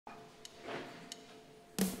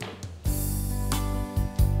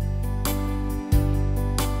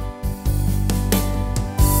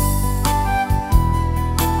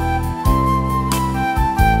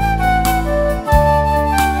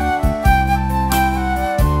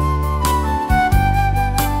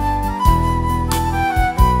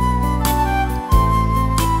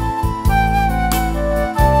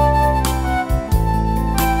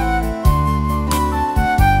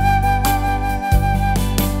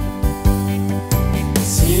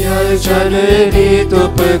සියල් ජනනී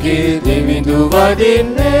තොපගේ දෙවිඳු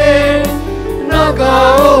වදින්නේ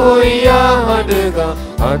නගා ඔයා හඬගා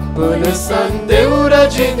අත්පොළ සන්දෙව්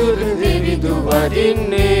රජිඳුට දෙවිඳු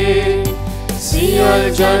වදින්නේ සියල්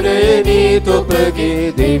ජනනී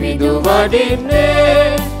තොපගේ දෙවිඳු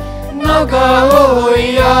වදින්නේ නගා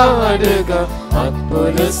ඔයා හඬගා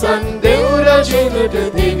අත්පොළ සන්දෙව් රජිඳුට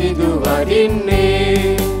දෙවිඳු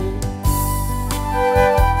වදින්නේ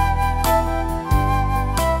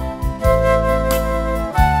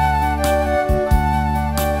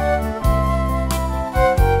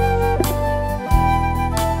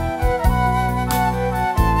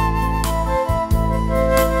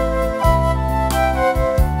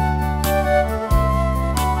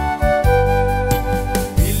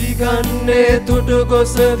තුඩු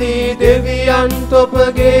ගොසදී දෙවියන්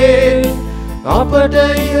තොපගේ අපට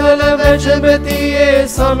ඉහළ වැජබතියේ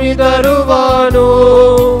සමිදරුවානෝ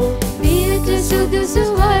වියට සුදුසු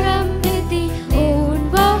වරම් දෙති ඔවුන්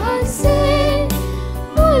වහන්සේ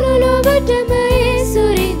මුළු ලොවටම ඒ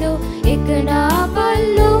සුරිඳු එකනා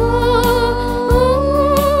පල්ලෝ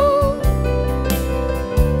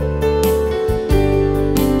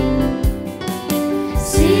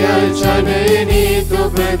සියල් ජනනී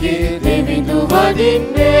තොපගේ දෙවිඳු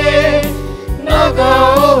වදින්නේ නගා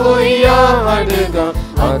ඔයා හඬගා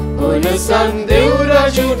අත්පොළ සන්දෙව්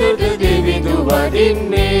රජුට දෙවිඳු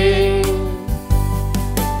වදින්නේ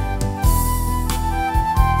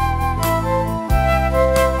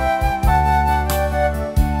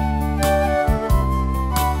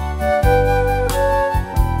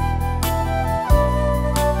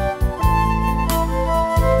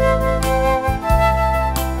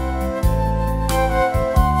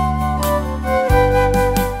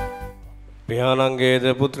පියාණන්ගේද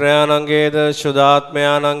පුත්‍රයාණන්ගේද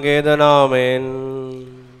ශුද්ධාත්මයාණන්ගේද නාමයෙන්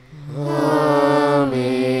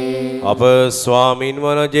ආමේන් අප ස්වාමීන්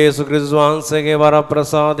වන ජේසුස් ක්‍රිස්තුස් වහන්සේගේ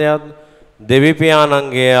වරප්‍රසාදයත් දෙවි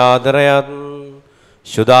පියාණන්ගේ ආදරයත්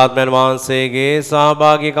ශුද්ධාත්මයන් වහන්සේගේ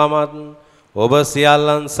සහභාගීකමත් ඔබ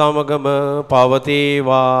සියල්ලන් සමගම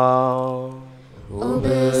පවතිවා ඔබ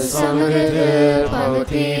සමගද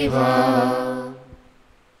පවතිවා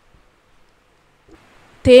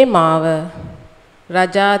තේමාව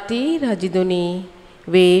රජාති රජිදුනි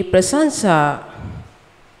වේ ප්‍රශංසා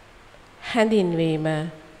හැඳින්වීම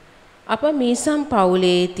අප මීසම්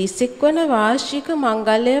පවුලේ 31 වන වාර්ෂික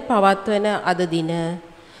මංගල්‍ය පවත්වන අද දින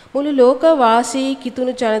මුළු ලෝක වාසී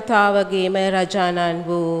කිතුණු ජනතාවගේම රජාණන්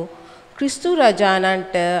වූ ක්‍රිස්තු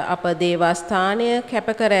රජාණන්ට අප දේවස්ථානය කැප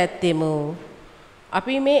කර ඇත්තෙමු.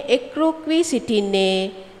 අපි මේ එක්රොක් වී සිටින්නේ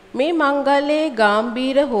මේ මංගල්‍යයේ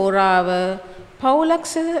ගාම්භීර හෝරාව පවුලක්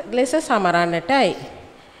ලෙස සමරන්නටයි.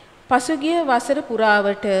 පසුගිය වසර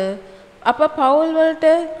පුරාවට අප පවුල් වලට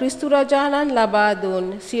ක්‍රිස්තු රජාණන් ලබා දුන්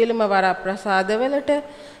සියලුම වරප්‍රසාදවලට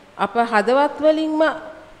අප හදවත් වලින්ම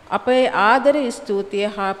අපේ ආදර ස්තුතිය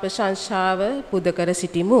හා ප්‍රශංසාව පුද කර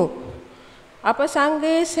සිටිමු. අප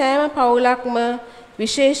සංඝයේ සෑම පවුලක්ම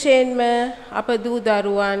විශේෂයෙන්ම අප දූ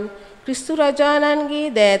දරුවන් ක්‍රිස්තු රජාණන්ගේ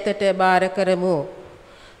දෑතට බාර කරමු.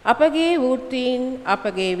 අපගේ වෘත්තීන්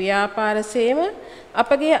අපගේ ව්‍යාපාර සේම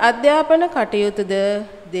අපගේ අධ්‍යාපන කටයුතුද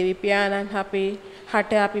දෙවි පියාණන්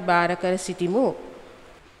හට අපි බාර කර සිටිමු.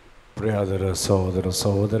 ප්‍රියදර සහෝදර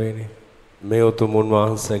සහෝදරියනි මේ උතුම්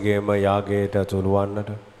උන්වහන්සේගේම යාගයට ඇතුළු වන්නට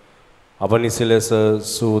අප නිසි ලෙස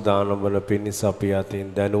සූදානම් වන පිණිස අපි අතින්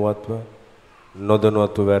දැනුවත්ව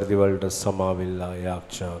නොදැනුවත්ව වැරදි වලට සමාවිල්ලා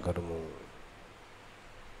යාඥා කරමු.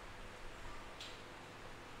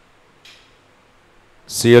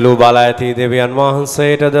 සියලු බල ඇති දෙවියන්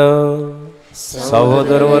වහන්සේටද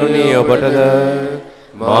සහෝදරවරුනි ඔබටද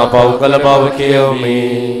මා පව් කළ බව කියමි.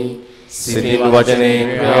 සිතින් වචනයෙන්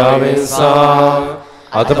ක්‍රියාවෙන් සහ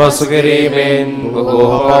අතපසු කිරීමෙන්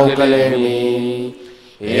බොහෝ පව් කළෙමි.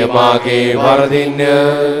 එය මාගේ වරදින්ය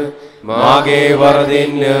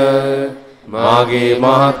මාගේ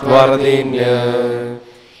මහත් වරදින්ය.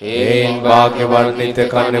 එයින් භාග්‍යවන්විත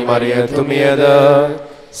කන්නේ මරියතුමියද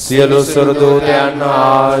සියලු සුරදූතයන්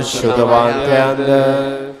හා ශුද්ධවන්තයන්ද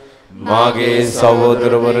මාගේ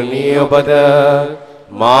සහෝදරවරුනි ඔබද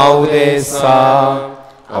මා උදෙසා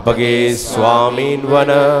අපගේ ස්වාමීන්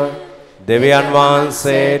වන දෙවියන්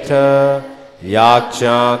වහන්සේට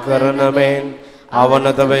යාඥා කරන මෙන්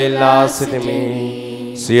අවනත වෙලා සිටිමි.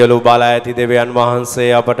 සියලු බල ඇති දෙවියන්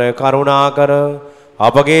වහන්සේ අපට කරුණා කර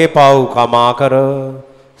අපගේ පව් කමා කර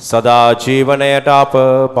සදා ජීවනයට අප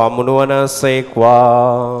පමුණුවන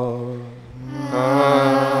සේක්වා.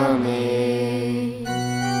 ආමේන්.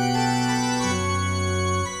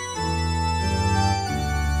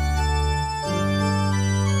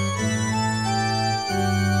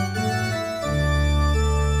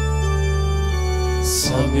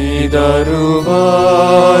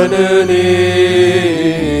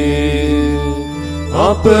 සමිදරුවානනේ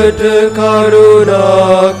අපට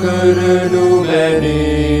කරුණා කරනු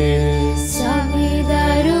මැනේ සමිදරුවානනේ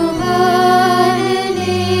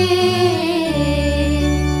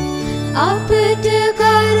අපට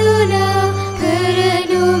කරුණා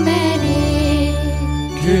කරනු මැනේ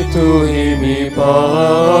කිතු හිමි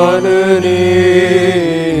පානනේ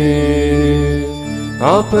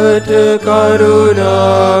අපට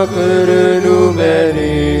කරුණා කරනු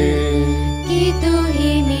මැනේ කිතු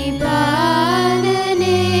හිමි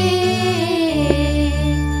පාලනේ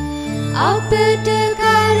අපට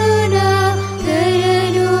කරුණා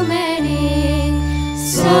කරනු මැනේ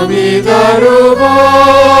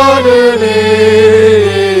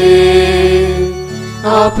සමිදරුවානනේ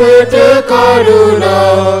අපට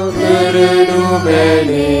කරුණා කරනු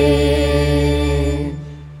මැනේ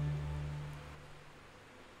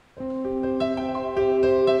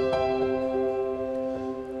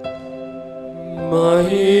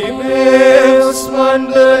මහිමේස්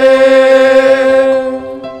මණ්ඩලේ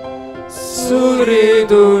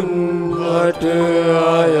සුරිදුන් හට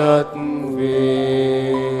අයත්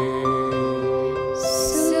වේ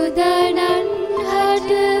සුදනන්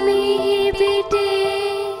හට මිහි පිටේ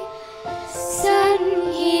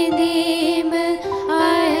සංහිඳීම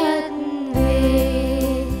අයත්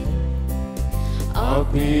වේ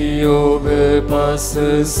අපි ඔබ පස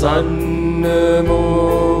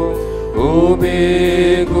සන්නමෝ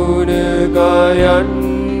ඔබේ ගුණ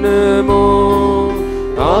ගයන්නමෝ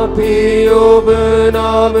අපි ඔබ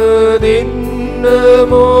නම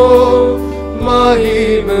දෙන්නමෝ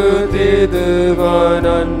මහිම තෙද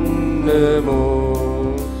වනන්නමෝ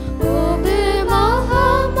ඔබ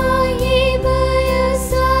මහා මහිමය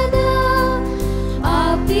සදා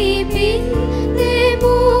අපි පින්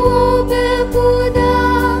දෙමු ඔබ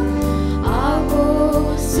පුදා අවෝ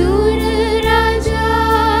සුර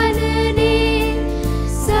රජානනේ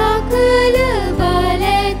සකල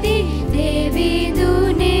බලති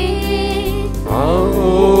දෙවිදුනේ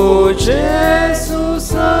ahෝ ජේසු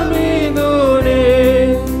සමිඳුනේ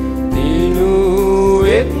දිනු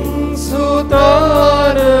එක්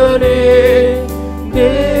සුතානනේ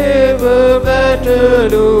දේව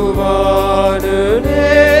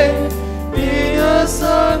වැටලුවානනේ පිය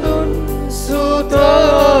සඳුන් සුතානනේ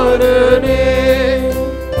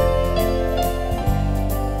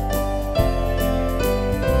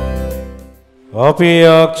අපි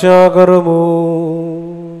ආරක්ෂා කරමු.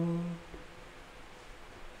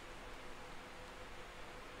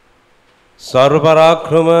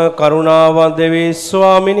 සර්වපරාක්‍රම කරුණාවන්ත දෙවී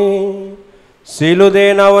ස්වාමිනී සීල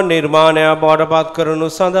දේනව නිර්මාණය බවට පත් කරනු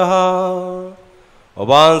සඳහා ඔබ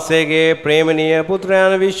වහන්සේගේ ප්‍රේමණීය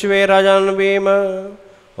පුත්‍රයන් විශ්වයේ රජන් වීම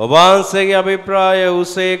ඔබ වහන්සේගේ අභිප්‍රාය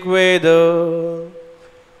උසේක් වේද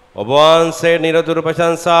ඔබ වහන්සේ නිරතුරු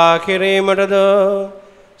ප්‍රශංසා කිරීමටද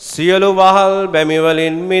සියලු වහල් බැමි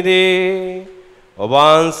වලින් මිදී ඔබ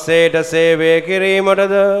වහන්සේට සේවය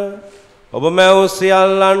කිරීමටද ඔබ මැව්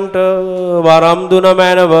සියල්ලන්ට වරම් දුන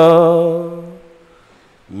මැනව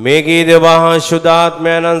මේ ගීත වහා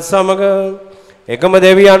ශුද්ධාත්මයන්න් සමග එකම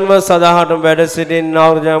දෙවියන්ව සදාහටම වැඩ සිටින්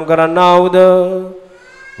ආවර්ජම් කරන්නාවුද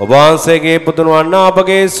ඔබ වහන්සේගේ පුතුන් වන්නා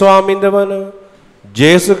අපගේ ස්වාමින්ද වන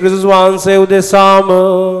ජේසුස් ක්‍රිස්තුස් වහන්සේ උදෙසාම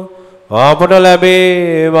අපට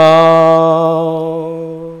ලැබේවා.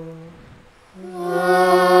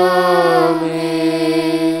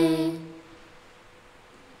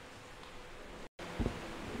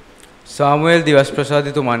 සාමුවෙල් දිවස්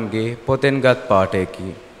ප්‍රසාදිතුමන්ගේ පොතෙන් ගත්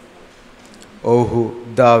පාඨයකි. ඔව්හු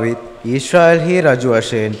දාවිත් ඊශ්‍රායල්හි රජු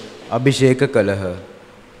වශයෙන් අභිෂේක කළහ.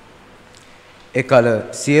 එකල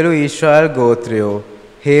සියලු ඊශ්‍රායල් ගෝත්‍රයෝ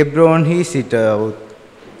හේබ්‍රෝන්හි සිටවුත්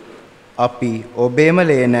අපි ඔබේම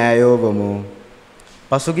ලේනෑයෝ වමු.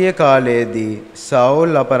 පසුගිය කාලයේදී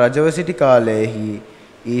සාවුල් අප රජව සිටි කාලයේහි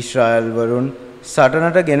ඊශ්‍රායල් වරුන්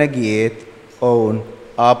සටනට ගෙන ගියේත් ඔවුන්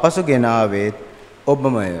ආපසු ගෙන ආවේත්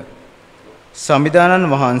ඔබමය. සමිදානන්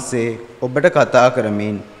වහන්සේ ඔබට කතා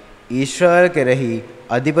කරමින් ඊශ්‍රායල් කෙරෙහි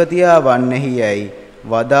අධිපතියා වන්නෙහි යැයි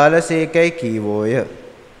වදාළසේකැයි කීවෝය.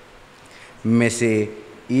 මෙසේ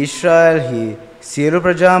ඊශ්‍රායල්හි සියලු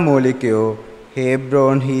ප්‍රජා මූලිකයෝ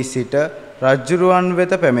හේබ්‍රෝන්හි සිට රජ්ජුරුවන්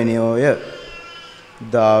වෙත පැමිණියෝය.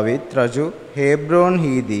 දාවිත් රජු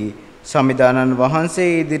හේබ්‍රෝන්හිදී සමිදානන්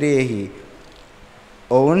වහන්සේ ඉදිරියේහි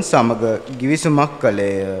ඔවුන් සමග ගිවිසුමක්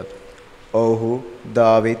කළේය. ඔව්හු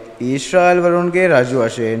දාවිත් ඊශ්‍රායල් වරුන්ගේ රජු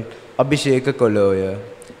වශයෙන් අභිෂේක කළෝය.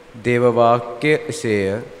 දේව වාක්‍ය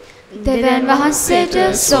එසේය. දෙවියන්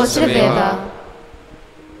වහන්සේට ස්තෝත්‍ර වේවා.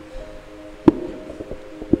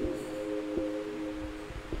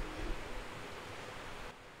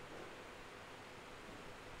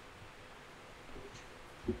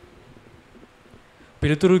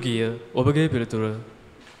 පිළිතුරු ගිය ඔබගේ පිළිතුර.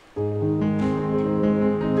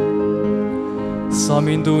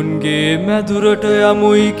 සමිඳුන්ගේ මැදුරට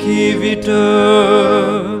යමුයි කී විට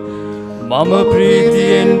මම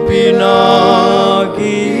ප්‍රීතියෙන් පිනා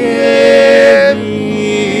ගියෙමි.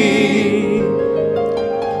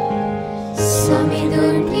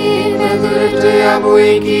 සමිඳුන්ගේ මැදුරට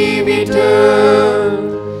යමුයි කී විට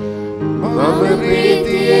මම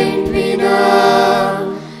ප්‍රීතියෙන් පිනා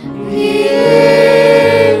ගියෙමි.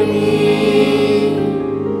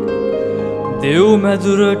 දෙව්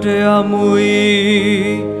මැදුරට යමුයි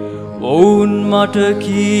ඔවුන් මට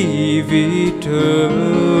කී විට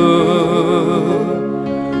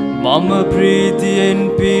මම ප්‍රීතියෙන්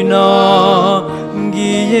පිනා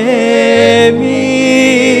ගියෙමි.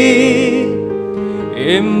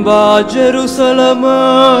 එම්බා ජෙරුසලම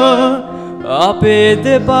අපේ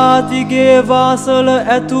දෙපාතිගේ වාසල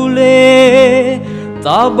ඇතුලේ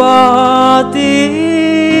තබා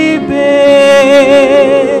තිබේ.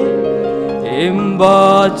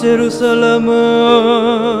 එම්බා ජෙරුසලම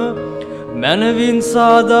මනවින්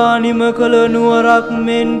සාදානිම කළ නුවරක්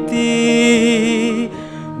මෙන්ති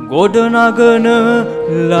ගොඩනගන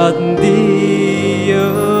ලද්දිය.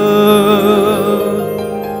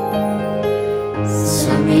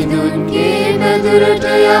 සමිඳුන්ගේ මැදුරට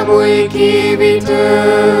යමුයි කී විට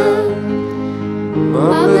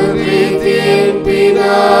මම ප්‍රීතියෙන්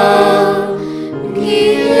පිනා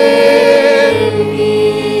ගියෙමි.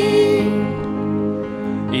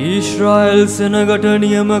 ඊශ්‍රායල් සෙනගට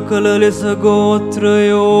නියම කළ ලෙස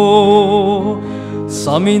ගෝත්‍රයෝ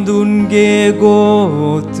සමිඳුන්ගේ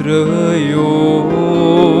ගෝත්‍රයෝ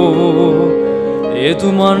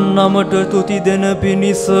එතුමන් නමට තුති දෙන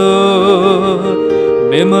පිණිස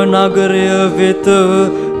මෙම නගරය වෙත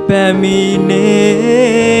පැමිණේති.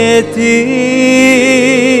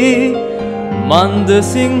 මන්ද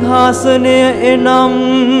සිංහාසනය එනම්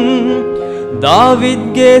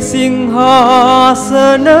දාවිද්ගේ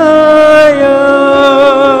සිංහාසනය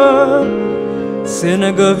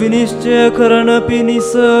සෙනග විනිශ්චය කරන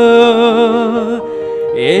පිණිස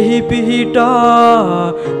එහි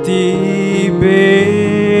පිහිටා තිබේ.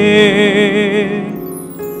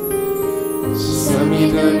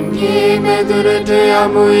 සමිඳුන්ගේ මැදුරට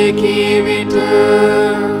යමුයි කී විට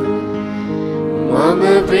මම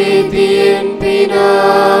ප්‍රීතියෙන්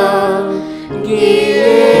පිනා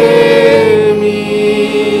ගියෙමි.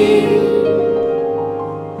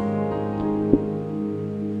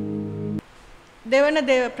 දෙවන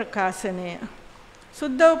දේව ප්‍රකාශනය.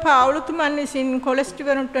 සුද්ධ වූ පාවුලතුමන් විසින්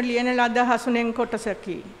කොලෙස්ටිවරුන්ට ලියන ලද හසුනෙන්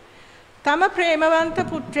කොටසකි. තම ප්‍රේමවන්ත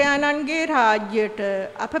පුත්‍රයාණන්ගේ රාජ්‍යයට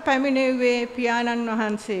අප පැමිණෙව්වේ පියාණන්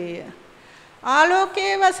වහන්සේය.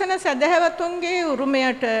 ආලෝකයේ වසන සදහැවතුන්ගේ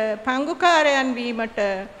උරුමයට පංගුකාරයන් වීමට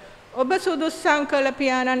ඔබ සුදුස්සම් කළ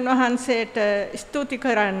පියාණන් වහන්සේට ස්තුති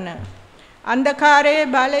කරන්න. අන්ධකාරයේ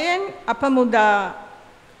බලයෙන් අප මුදා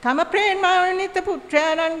තම ප්‍රේමාන්විත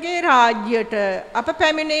පුත්‍රයාණන්ගේ රාජ්‍යයට අප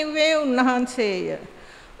පැමිණෙව්වේ උන්වහන්සේය.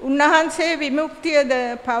 උන්වහන්සේ විමුක්තියද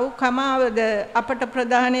පව් කමාවද අපට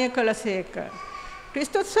ප්‍රදානය කළසේක.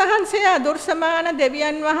 ක්‍රිස්තුස් වහන්සේ අදුර්සමාන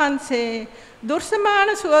දෙවියන් වහන්සේ දුර්සමාන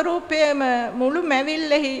ස්වරූපයේම මුළු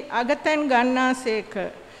මැවිල්ලෙහි අගතැන් ගන්නාසේක.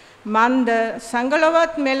 මන්ද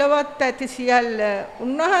සංගලවත් මෙලවත් ඇති සියල්ල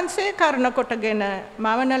උන්වහන්සේ කරන කොටගෙන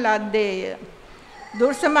මවන ලද්දේය.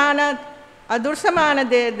 අදුර්සමාන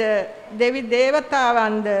දේද දෙවි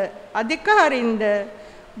දේවතාවන්ද අධිකාරින්ද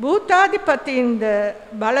භූතාධිපතින්ද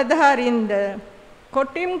බලධාරින්ද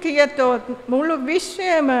කොටිම් කියතොත් මුළු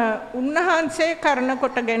විශ්වයම උන්වහන්සේ කරන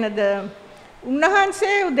කොටගෙනද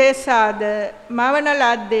උන්වහන්සේ උදෙසාද මවන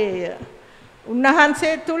ලද්දේය.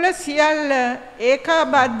 උන්වහන්සේ තුල සියල්ල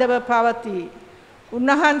ඒකාබද්ධව පවතී.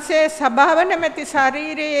 උන්වහන්සේ සභාව නැමැති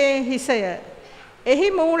ශරීරයේ හිසය. එහි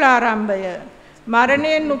මූලාරම්භය.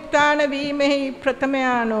 මරණයෙන් උත්ථාන වීමෙහි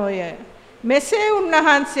ප්‍රථමයානෝය. මෙසේ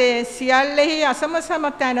උන්වහන්සේ සියල්ලෙහි අසමසම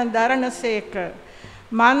තැන දරණසේක.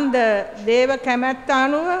 මන්ද දේව කැමැත්ත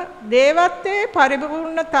අනුව දේවත්වයේ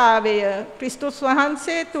පරිපූර්ණතාවය ක්‍රිස්තුස්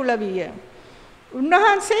වහන්සේ තුල විය.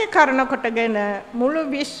 උන්වහන්සේ කරන කොටගෙන මුළු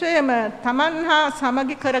විශ්වයම තමන් හා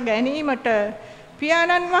සමගි කර ගැනීමට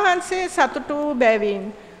පියාණන් වහන්සේ සතුටු වූ බැවින්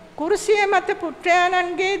කුරුසිය මත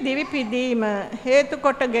පුත්‍රයාණන්ගේ දිවි පිදීම හේතු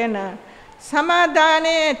කොටගෙන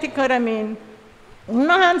සමාදානයේ ඇති කරමින්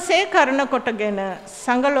උන්වහන්සේ කරන කොටගෙන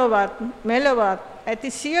සංගලවත් මෙලවත්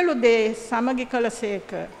ඇති සියලු දේ සමගි කළසේක.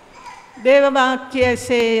 දේව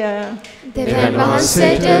වාක්‍යයේය. දෙවියන්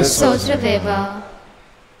වහන්සේට ස්තෝත්‍ර වේවා.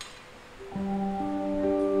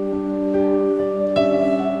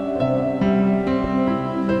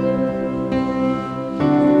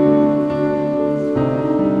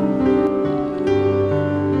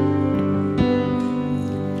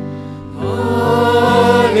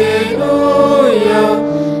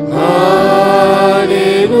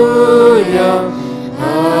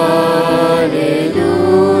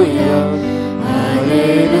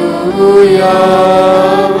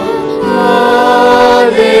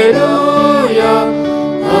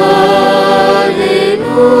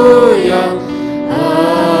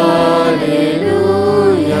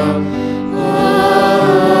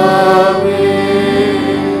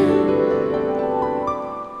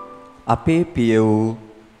 අපේ පිය වූ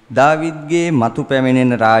දාවිද්ගේ මතු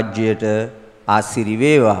පැමිණෙන රාජ්‍යයට ආසිරි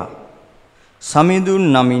වේවා. සමිඳුන්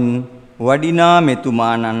නමින් වඩිනා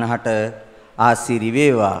මෙතුමාණන් හට ආසිරි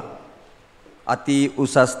වේවා. අති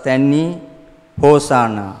උසස් තැන්හි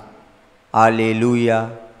හෝසානා. ආලේලූයා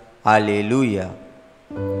ආලේලූයා.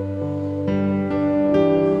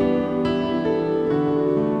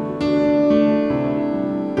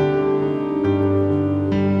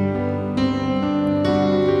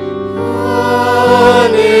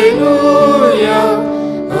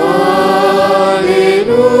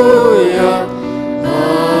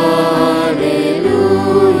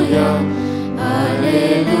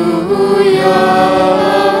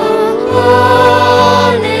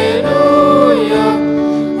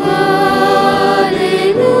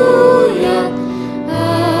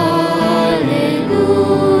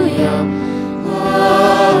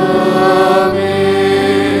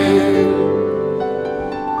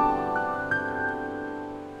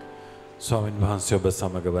 ඔබ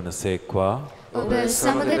සමග වනසේක්වා ඔබ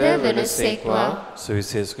සමගද වනසේක්වා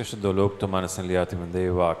සවිශේෂ කුෂ්ණ දොලෝක්ත මනසන් ලියා තිබෙන දේ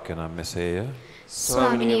වාක්‍ය නම් මෙසේය.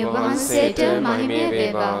 ස්වාමිනී වහන්සේට මහිමය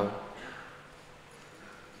වේවා.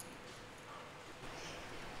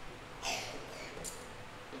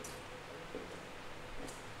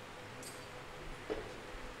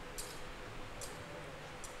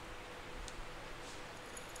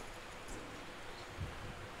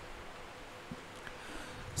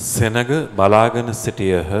 සෙනග බලාගෙන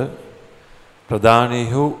සිටියහ.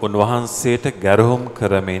 ප්‍රධානීහු උන්වහන්සේට ගැරහුම්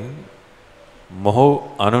කරමින් මොහු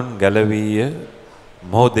අනුන් ගැලවීය.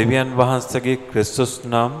 මොහු දෙවියන් වහන්සේගේ ක්‍රිස්තුස්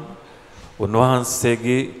නම්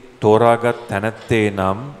උන්වහන්සේගේ තෝරාගත් තැනැත්තේ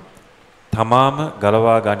නම් තමාම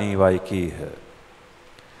ගලවා ගනීවයි කීහ.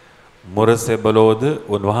 මුරසෙබලෝද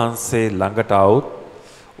උන්වහන්සේ ළඟට આવුත්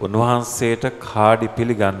උන්වහන්සේට කාඩි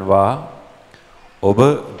පිළිගන්වා ඔබ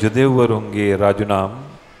ජුදෙව්වරුන්ගේ රජු නම්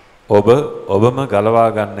ඔබම ගලවා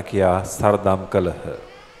ගන්න කියා සරදම් කළහ.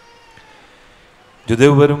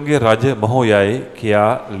 ජුදෙව්වරුන්ගේ රජ මොහු යයි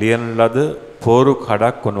කියා ලියන ලද පෝරු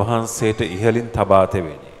කඩක් උන්වහන්සේට ඉහළින් තබා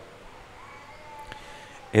තෙවෙනි.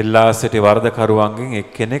 එල්ලා සිටි වරදකරුවන්ගෙන්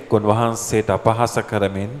එක්කෙනෙක් උන්වහන්සේට අපහාස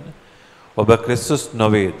කරමින් ඔබ ක්‍රිස්තුස්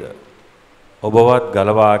නොවේද? ඔබවත්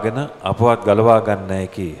ගලවාගෙන අපවත් ගලවා ගන්නයි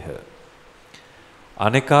කීහ.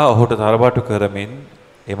 අනිකා ඔහුට තරබටු කරමින්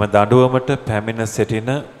එම දඬුවමට පැමිණ සිටින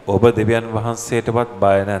ඔබ දෙවියන් වහන්සේටවත්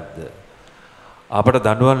බය නැද්ද? අපට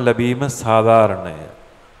දඬුවම් ලැබීම සාධාරණය.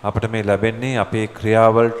 අපට මේ ලැබෙන්නේ අපේ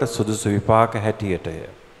ක්‍රියාවලට සුදුසු විපාක හැටියටය.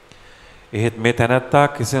 එහෙත් මේ තැනැත්තා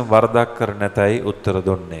කිසිම වරදක් කර නැතයි උත්තර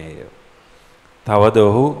දුන්නේය. තවද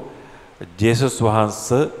ඔහු ජේසුස්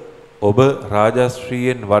වහන්සේ ඔබ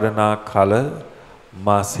රාජශ්‍රීයෙන් වඩනා කල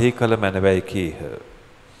මා සිහි කළ මැනවයි කීහ.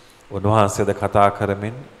 උන්වහන්සේද කතා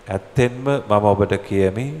කරමින් ඇත්තෙන්ම මම ඔබට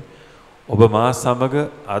කියමි ඔබ මා සමග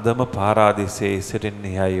අදම පාරාදීසයේ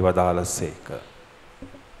සිටින්නේයි වදාළසේක.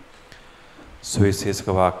 සුවිශේෂක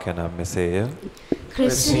වාක්‍ය නම් මෙසේය.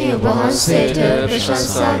 ක්‍රිස්තුනි වහන්සේට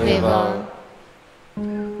ප්‍රශංසා වේවා.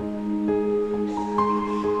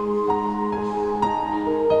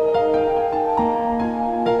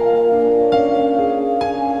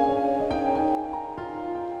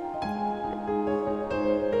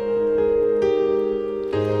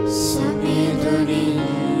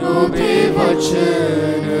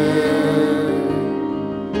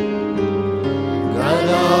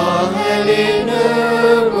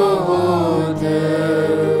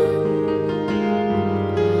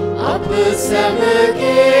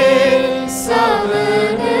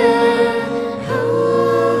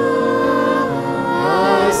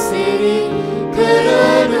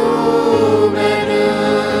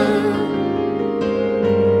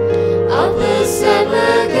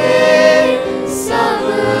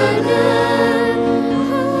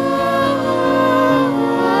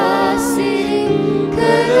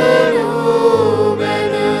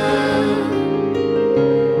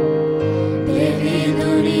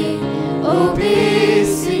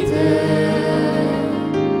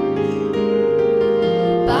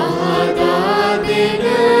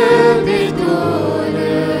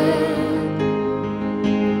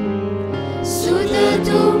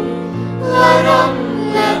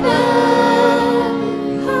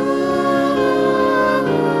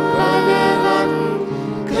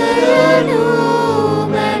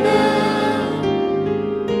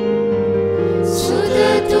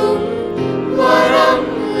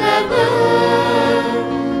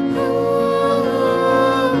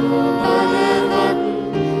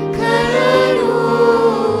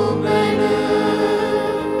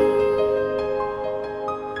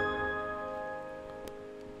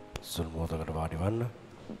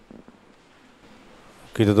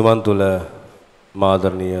 කිතුතුමන් තුළ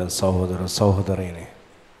මාදරණීය සහෝදර සහෝදරයනි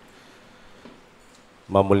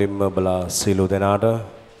මම මුලින්ම බලා සීලු දෙනාට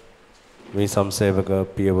මේ සම්සේවක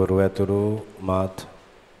පියවරු ඇතුළු මාත්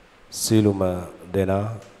සීලුම දෙනා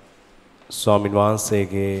ස්වාමින්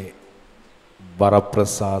වහන්සේගේ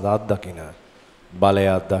වරප්‍රසාද අත්දකින බලය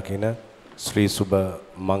අත්දකින ශ්‍රී සුබ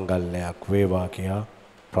මංගල්‍යයක් වේවා කියා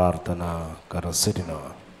ප්‍රාර්ථනා කර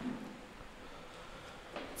සිටිනවා.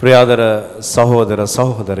 ප්‍රියාදර සහෝදර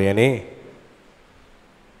සහෝදරයනි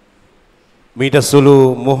මීට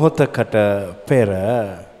සුළු මොහොතකට පෙර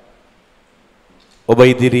ඔබ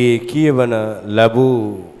ඉදිරියේ කියවන ලැබූ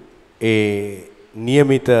ඒ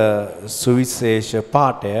નિયમિત සුවිශේෂ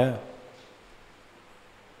පාඨය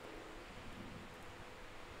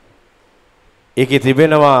ඒකේ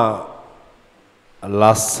තිබෙනවා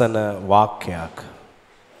ලස්සන වාක්‍යයක්.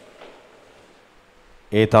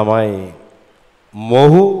 ඒ තමයි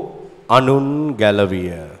මොහු අනුන්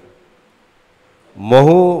ගැලවිය.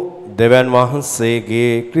 මොහු දෙවන්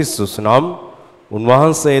වහන්සේගේ ක්‍රිස්තුස් නම්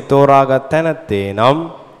උන්වහන්සේ තෝරාගත් තැනැත්තේ නම්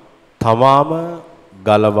තමාම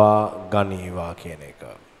ගලවා ගනීවා කියන එක.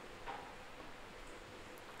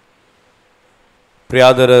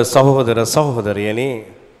 ප්‍රියාදර සහෝදර සහෝදරියනි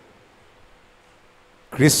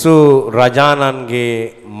ක්‍රිස්තු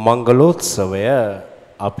රජාණන්ගේ මංගලෝත්සවය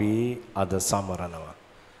අපි අද සමරනවා.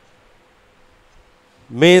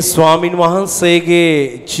 මේ ස්වාමින්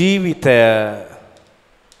වහන්සේගේ ජීවිතය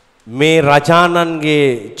මේ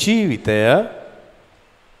රජාණන්ගේ ජීවිතය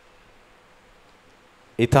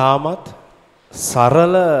ඊටමත්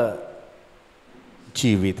සරල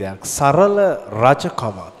ජීවිතයක් සරල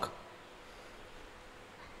රජකමක්.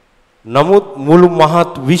 නමුත් මුළු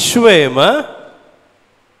මහත් විශ්වයේම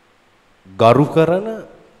ගරු කරන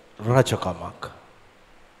රජකමක්.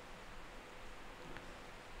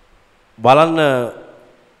 බලන්න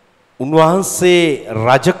උන්වහන්සේ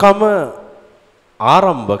රජකම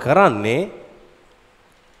ආරම්භ කරන්නේ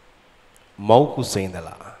මව් කුසේ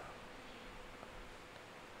ඉඳලා.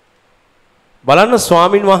 බලන්න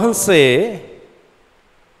ස්වාමින් වහන්සේ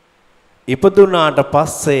ඉපදුනාට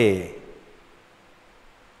පස්සේ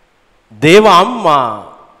දේව අම්මා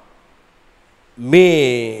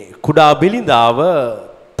මේ කුඩා බිලිඳාව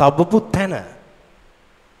තබපු තැන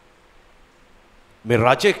මේ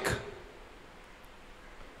රජෙක්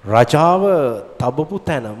රජාව තබපු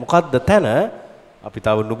තැන මොකද්ද තැන? අපි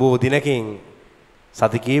තව නුබෝ දිනකින්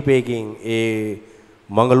සති කීපයකින් ඒ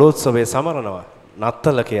මංගලෝත්සවය සමරනවා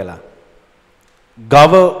නත්තල කියලා.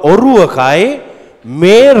 ගව ඔරුවකයි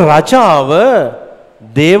මේ රජාව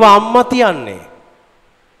දේව අම්මා තියන්නේ.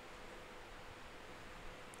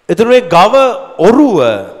 එතන මේ ගව ඔරුව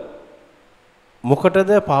මොකටද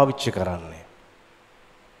පාවිච්චි කරන්නේ?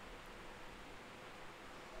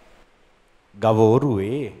 ගව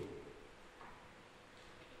ඔරුවේ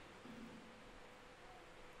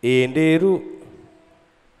ඒ එඬේරු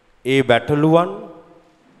ඒ බැටළුවන්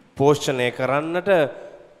පෝෂණය කරන්නට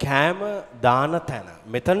කෑම දාන තැන.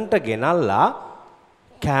 මෙතනට ගෙනල්ලා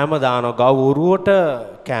කෑම දානවා ගව ඔරුවට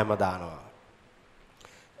කෑම දානවා.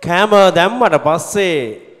 කෑම දැම්මට පස්සේ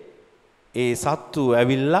ඒ සත්තු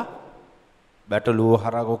ඇවිල්ලා බැටළුව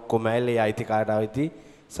හරක් ඔක්කොම ඇවිල්ලා අයිතිකාරට ආවිති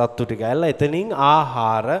සත්තු ටික ඇවිල්ලා එතනින්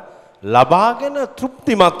ආහාර ලබාගෙන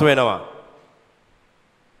තෘප්තිමත් වෙනවා.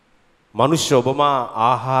 මනුෂ්‍ය ඔබම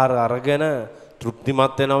ආහාර අරගෙන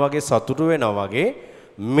තෘප්තිමත් වෙනවා වගේ සතුටු වෙනවා වගේ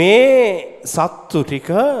මේ සත්තු ටික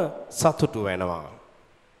සතුටු වෙනවා.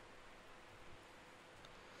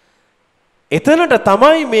 එතනට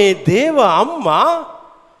තමයි මේ දේව අම්මා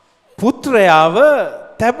පුත්‍රයාව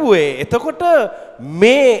තැබුවේ. එතකොට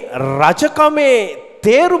මේ රජකමේ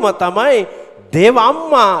තේරුම තමයි දේව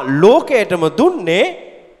අම්මා ලෝකයටම දුන්නේ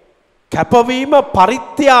කැපවීම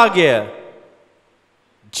පරිත්‍යාගය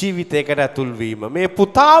ජීවිතයකට ඇතුල් වීම. මේ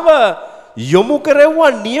පුතාව යොමු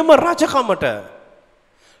කරෙව්වා නියම රජකමට.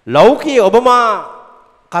 ලෞකික ඔබම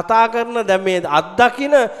කතා කරන දැන් මේ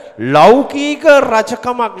අත්දකින ලෞකික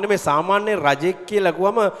රජකමක් නෙමෙයි සාමාන්‍ය රජෙක් කියලා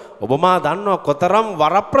කිව්වම ඔබම දන්නවා කොතරම්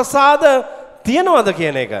වරප්‍රසාද තියනවද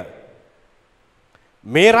කියන එක.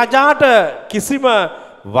 මේ රජාට කිසිම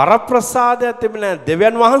වරප්‍රසාදයක් තිබෙන්නේ නැහැ.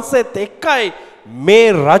 දෙවියන් වහන්සේත් එක්කයි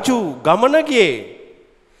මේ රජු ගමන ගියේ.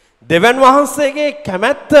 දෙවියන් වහන්සේගේ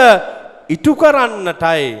කැමැත්ත ඉටු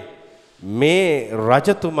කරන්නටයි මේ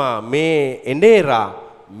රජතුමා මේ එඬේරා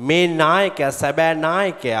මේ නායකයා සැබෑ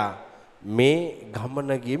නායකයා මේ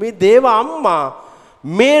ගමන ගියේ. මේ දේව අම්මා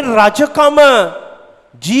මේ රජකම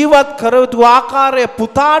ජීවත් කරවතු ආකාරය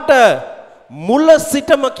පුතාට මුල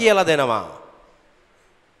සිටම කියලා දෙනවා.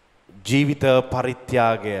 ජීවිත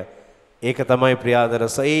පරිත්‍යාගය ඒක තමයි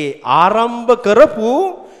ප්‍රියාදරස. ඒ ආරම්භ කරපු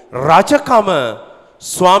රජකම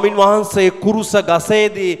ස්වාමින් වහන්සේ කුරුස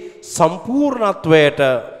ගසේදී සම්පූර්ණත්වයට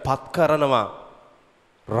පත් කරනවා.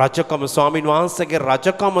 රජකම ස්වාමින් වහන්සේගේ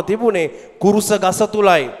රජකම තිබුණේ කුරුස ගස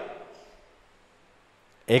තුලයි.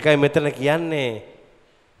 ඒකයි මෙතන කියන්නේ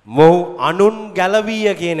මොහු අනුන් ගැලවිය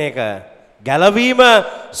කියන එක. ගැලවීම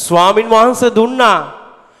ස්වාමින් වහන්සේ දුන්නා.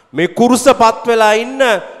 මේ කුරුසපත් වෙලා ඉන්න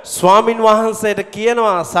ස්වාමින් වහන්සේට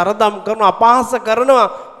කියනවා සරදම් කරන අපහාස කරනවා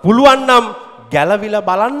පුළුවන් නම් ගැලවිලා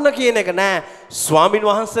බලන්න කියන එක නෑ. ස්වාමින්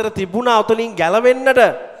වහන්සේට තිබුණා උතලින් ගැලවෙන්නට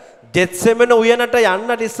ජෙත්සෙමන උයනට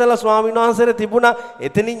යන්නට ඉස්සලා ස්වාමින් වහන්සේට තිබුණා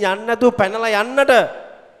එතනින් යන්න නැතුව පැනලා යන්නට.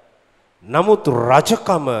 නමුත්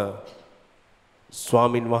රජකම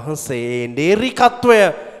ස්වාමින් වහන්සේ නේරිකත්වය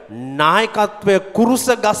නායකත්වය කුරුස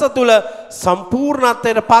ගස තුල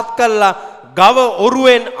සම්පූර්ණත්වයට පත් කළා. ගව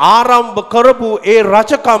ඔරුවෙන් ආරම්භ කරපු ඒ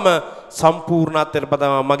රජකම සම්පූර්ණත්වයට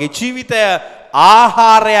පදම මගේ ජීවිතය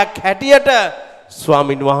ආහාරයක් හැටියට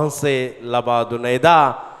ස්වාමින් වහන්සේ ලබා දුන එදා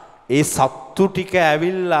ඒ සත්තු ටික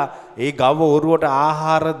ඇවිල්ලා ඒ ගව ඔරුවට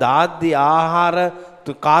ආහාර දාද්දී ආහාර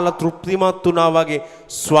කාල තෘප්තිමත් වුණා වගේ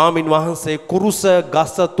ස්වාමින් වහන්සේ කුරුස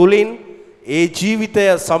ගස තුලින් ඒ ජීවිතය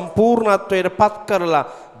සම්පූර්ණත්වයට පත් කරලා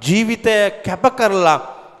ජීවිතය කැප කරලා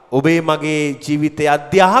ඔබේ මගේ ජීවිතයේ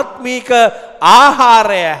අධ්‍යාත්මික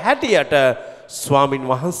ආහාරය හැටියට ස්වාමින්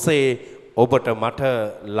වහන්සේ ඔබට මට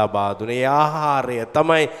ලබා දුන්නේ ආහාරය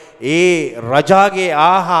තමයි ඒ රජාගේ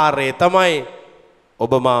ආහාරය තමයි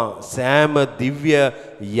ඔබ මා සෑම දිව්‍ය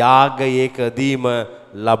යාගයකදීම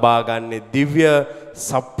ලබා ගන්නේ දිව්‍ය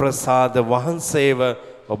සප්‍රසාද වහන්සේව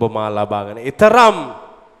ඔබ මා ලබා ගන්න. ඊතරම්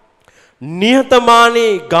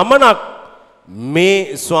නිහතමානී ගමනක්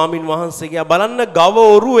මේ ස්වාමින් වහන්සේගේ බලන්න ගව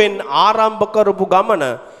ඔරුවෙන් ආරම්භ කරපු ගමන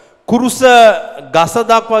කුරුස ගස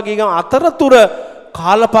දක්වා ගිය අතරතුර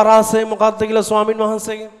කාල පරාසය මොකක්ද කියලා ස්වාමින්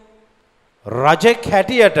වහන්සේගේ රජෙක්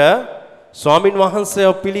හැටියට ස්වාමින්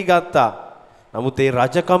වහන්සේව පිළිගත්තා. නමුත් ඒ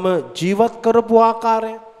රජකම ජීවත් කරපු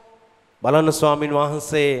ආකාරය බලන්න ස්වාමින්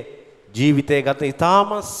වහන්සේ ජීවිතය ගත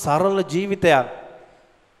ඉතාම සරල ජීවිතයක්.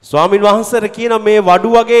 ස්වාමින් වහන්සේට කියන මේ වඩු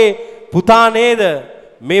වගේ පුතා නේද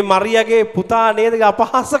මේ මරියගේ පුතා නේද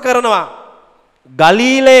අපහාස කරනවා.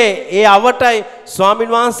 ගලීලේ ඒ අවටයි ස්වාමින්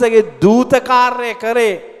වහන්සේගේ දූත කාර්යය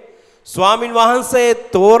කරේ. ස්වාමින් වහන්සේ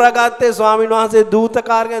තෝරාගත්තේ ස්වාමින් වහන්සේ දූත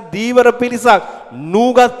කාර්ය දීවර පිරිසක්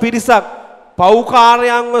නූගත් පිරිසක්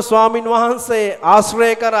පෞකාරයන්ව ස්වාමින් වහන්සේ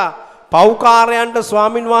ආශ්‍රය කරා. පෞකාරයන්ට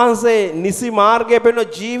ස්වාමින් වහන්සේ නිසි මාර්ගය පෙන්ව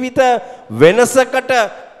ජීවිත වෙනසකට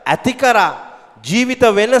ඇති කරා. ජීවිත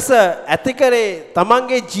වෙනස ඇති කරේ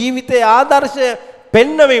තමන්ගේ ජීවිතයේ ආදර්ශය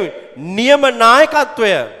පෙන්වමින් නියම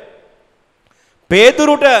නායකත්වය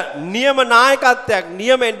පේදුරුට නියම නායකත්වයක්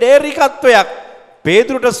නියම ඩේරිකත්වයක්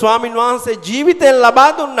පේදුරුට ස්වාමින් වහන්සේ ජීවිතයෙන්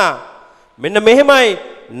ලබා දුන්නා. මෙන්න මෙහෙමයි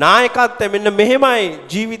නායකත්වය මෙන්න මෙහෙමයි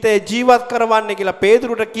ජීවිතේ ජීවත් කරවන්නේ කියලා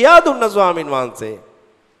පේදුරුට කියා දුන්න ස්වාමින් වහන්සේ.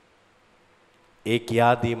 ඒ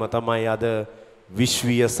කියා දීම තමයි අද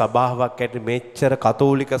විශ්වීය සභාවක් ඇති මෙච්චර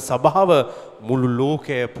කතෝලික සභාව මුළු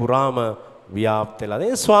ලෝකය පුරාම ව්‍යාප්ත වෙලා.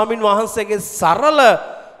 ඒ ස්වාමින් වහන්සේගේ සරල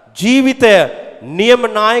ජීවිතය නියම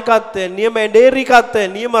නායකත්වය නියම ඩේරිකත්වය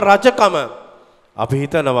නියම රජකම අපි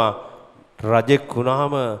හිතනවා රජෙක්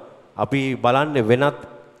වුණාම අපි බලන්නේ වෙනත්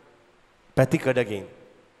පැතිකඩකින්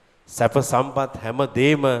සැප සම්පත් හැම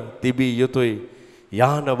දෙම තිබිය යුතුයි.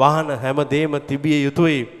 යාන වාහන හැම දෙම තිබිය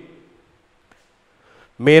යුතුයි.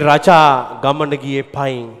 මේ රජා ගමන ගියේ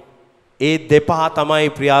පයින් ඒ දෙපා තමයි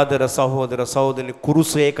ප්‍රියාදර සහෝදර සහෝදරනි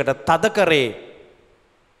කුරුසයකට තද කරේ.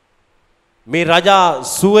 මේ රජා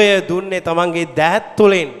සුවය දුන්නේ තමන්ගේ දෑත්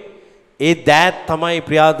තුළින්. ඒ දෑත් තමයි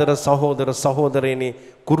ප්‍රියාදර සහෝදර සහෝදරයනි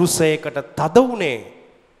කුරුසයකට තද වුණේ.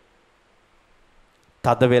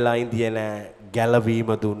 තද වෙලා ඉඳියේ නෑ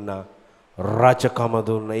ගැලවීම දුන්නා. රජකම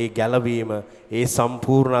දුන්නා. ඒ ගැලවීම ඒ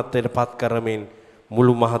සම්පූර්ණත්වයට පත් කරමින්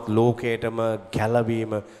මුළු මහත් ලෝකයටම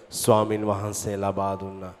ගැලවීම ස්වාමින් වහන්සේ ලබා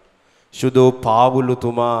දුන්නා. සුදෝ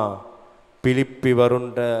පාවුලුතුමා පිලිප්පි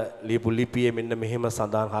වරුන්ට ලියපු ලිපියේ මෙන්න මෙහෙම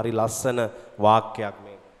සඳහන් හරි ලස්සන වාක්‍යයක්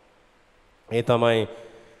මේක. ඒ තමයි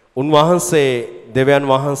උන්වහන්සේ දෙවියන්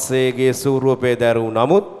වහන්සේගේ ස්වරූපය දැරූ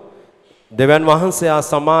නමුත් දෙවියන් වහන්සේ ආ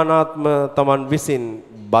සමානාත්ම තමන් විසින්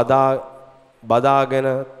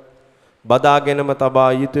බදාගෙනම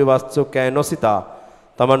තබා යුතු වස්තු කෑ නොසිතා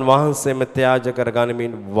තමන් වහන්සේම ත්‍යාජ කර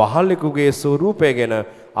ගනිමින් වහලෙකුගේ ස්වරූපයගෙන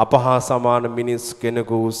අපහා සමාන මිනිස්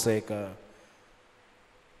කෙනෙකු වූසේක.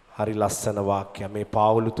 හරි ලස්සන වාක්‍යය. මේ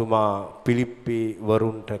පාවුලුතුමා පිලිප්පි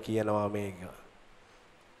වරුන්ට කියනවා මේක.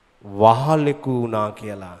 වහලෙකු වුණා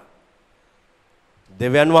කියලා.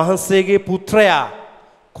 දෙවියන් වහන්සේගේ පුත්‍රයා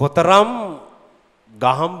කොතරම්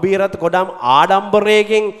ගහම්බීරත් කොඩම්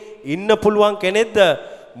ආඩම්බරයෙන් ඉන්න පුළුවන් කෙනෙක්ද?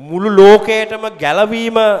 මුළු ලෝකයටම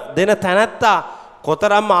ගැලවීම දෙන තැනැත්තා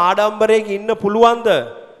කොතරම් ආඩම්බරයක ඉන්න පුළුවන්ද?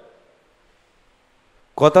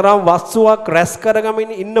 කොතරම් වස්තුවක් රැස්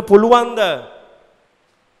කරගමින් ඉන්න පුළුවන්ද?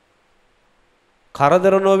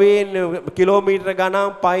 කරදර නොවේ කිලෝමීටර ගණන්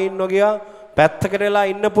පයින් නොගියා පැත්තකට වෙලා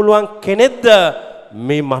ඉන්න පුළුවන් කෙනෙක්ද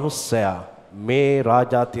මේ මිනිස්සයා? මේ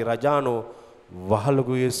රාජාති රජානෝ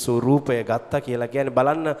වහලුගේ ස්වරූපය ගත්තා කියලා කියන්නේ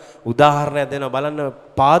බලන්න උදාහරණයක් දෙනවා. බලන්න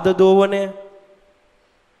පාද දෝවණය.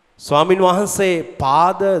 ස්වාමින් වහන්සේ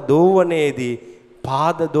පාද දෝවණයේදී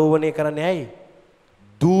පාද දෝවණය කරන්නේ ඇයි?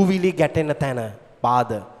 දූවිලි ගැටෙන තැන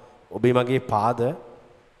පාද. ඔබේ මගේ පාද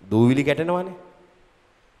දූවිලි ගැටෙනවනේ.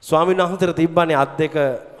 ස්වාමීන් වහන්සේට තිබ්බනේ අත් දෙක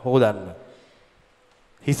හොදන්න.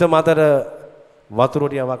 හිස මතර වතුර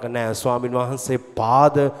ටිකක් නැහැ. ස්වාමීන් වහන්සේ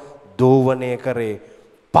පාද දෝවණය කරේ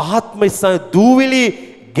පහත්ම ස්ථාන දූවිලි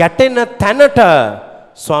ගැටෙන තැනට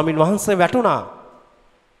ස්වාමීන් වහන්සේ වැටුණා.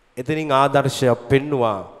 එතනින් ආදර්ශයක්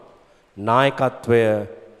පෙන්නවා. නායකත්වය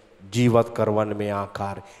ජීවත් කරවන්න මේ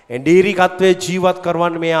ආකාරයෙන්. එඬීරිකත්වයේ ජීවත්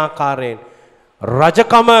කරවන්න මේ ආකාරයෙන්.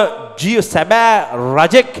 රජකම සැබෑ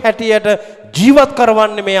රජෙක් හැටියට ජීවත්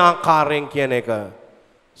කරවන්නේ මේ ආකාරයෙන් කියන එක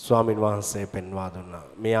ස්වාමින් වහන්සේ පෙන්වා දුන්නා.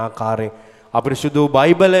 මේ ආකාරයෙන් අපිට සුදු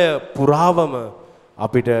බයිබලය පුරාවම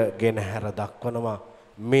අපිට ගෙනහැර දක්වනවා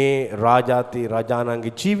මේ රාජාති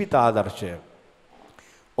රජාණන්ගේ ජීවිත ආදර්ශය.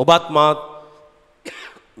 ඔබත් මාත්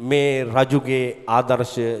මේ රජුගේ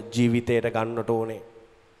ආදර්ශය ජීවිතයට ගන්නට ඕනේ.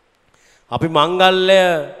 අපි මංගල්‍ය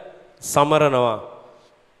සමරනවා.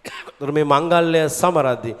 මේ මංගල්‍ය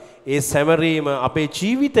සමරද්දී ඒ සැමරීම අපේ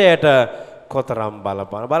ජීවිතයට කොතරම්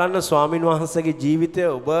බලපාන. බලන්න ස්වාමින් වහන්සේගේ ජීවිතය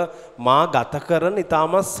ඔබ මා ගත කරන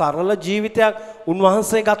ඉතාමත් සරල ජීවිතයක්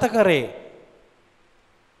උන්වහන්සේ ගත කරේ.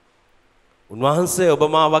 උන්වහන්සේ ඔබ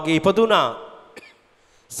මා වගේ ඉපදුනා.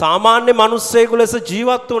 සාමාන්‍ය මිනිස්සෙකු ලෙස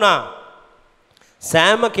ජීවත් වුණා.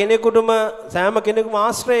 සෑම කෙනෙකුම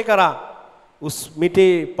ආශ්‍රය කරා. උස් මිටි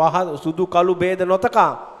පහ සුදු කළු ભેද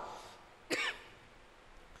නොතකා.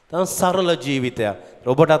 තම සරල ජීවිතයක්.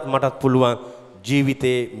 ඔබටත් මටත් පුළුවන්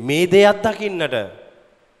ජීවිතේ මේ දෙයක් දකින්නට.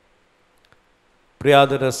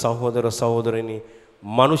 ප්‍රියාදර සහෝදර සහෝදරනි,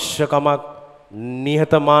 මනුෂ්‍යකමක්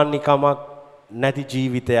නිහතමානීකමක් නැති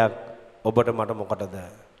ජීවිතයක් ඔබට මට මොකටද?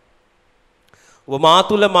 ඔබ මා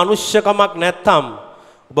තුල මනුෂ්‍යකමක් නැත්තම්,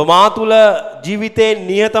 ඔබ මා තුල ජීවිතේ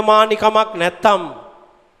නිහතමානීකමක් නැත්තම්,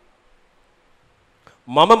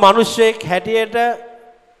 මම මිනිස්සෙක් හැටියට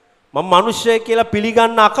මම මිනිස්සෙක් කියලා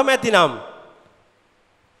පිළිගන්න අකමැති නම්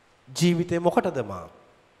ජීවිතේ මොකටද මා?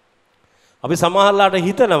 අපි සමහරලාට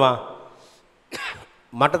හිතනවා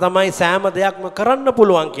මට තමයි සෑම දෙයක්ම කරන්න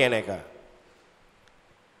පුළුවන් කියන එක.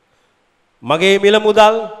 මගේ මිල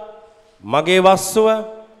මුදල්, මගේ වස්තුව,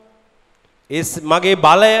 මගේ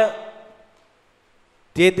බලය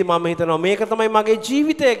තියෙද්දි මම හිතනවා මේක තමයි මගේ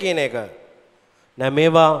ජීවිතය කියන එක. නෑ,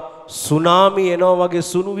 මේවා සුනාමි එනවා වගේ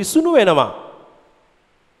සුණු විසුණු වෙනවා.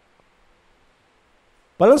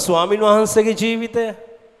 බලන්න ස්වාමින් වහන්සේගේ ජීවිතය.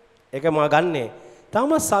 ඒක මා ගන්නේ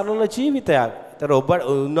තාම සරල ජීවිතයක්. ඒතර ඔබ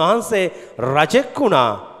උන්වහන්සේ රජෙක්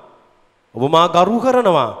වුණා. ඔබ මා ගරු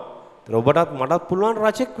කරනවා. ඒතර ඔබටත් මටත් පුළුවන්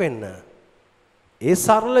රජෙක් වෙන්න. ඒ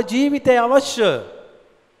සරල ජීවිතය අවශ්‍ය.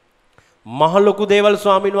 මහ ලොකු දේවල්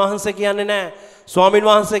ස්වාමින් වහන්සේ කියන්නේ නැහැ. ස්වාමින්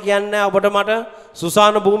වහන්සේ කියන්නේ ඔබට මට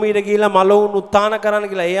සුසාන භූමියට ගිහිල්ලා මලවුන් උත්තාන කරන්න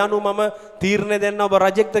කියලා. ඒ අනුව මම තීරණය දෙන්න ඔබ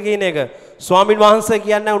රජෙක්ද කියන එක. ස්වාමින් වහන්සේ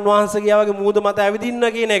කියන්නේ උන්වහන්සේ ගියා වගේ මූද මත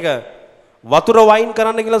ඇවිදින්න කියන එක. වතුර වයින්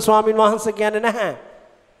කරන්න කියලා ස්වාමින් වහන්සේ කියන්නේ නැහැ.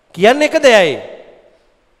 කියන්නේ එක දෙයයි.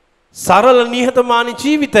 සරල නිහතමානී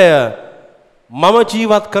ජීවිතය මම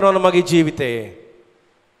ජීවත් කරන මගේ ජීවිතයේ.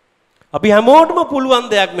 අපි හැමෝටම පුළුවන්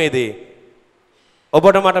දෙයක් මේ දේ.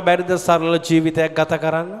 ඔබට මට බැරිද සරල ජීවිතයක් ගත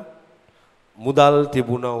කරන්න? මුදල්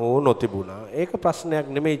තිබුණා හෝ නොතිබුණා ඒක ප්‍රශ්නයක්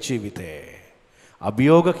නෙමෙයි ජීවිතේ.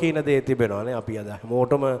 අභියෝග කියන දේ තිබෙනවානේ. අපි අද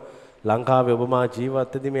හැමෝටම ලංකාවේ ඔබ මා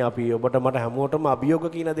ජීවත් වෙද්දී මේ අපි ඔබට මට හැමෝටම අභියෝග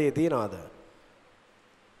කියන දේ තියනවාද?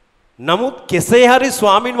 නමුත් කෙසේ හරි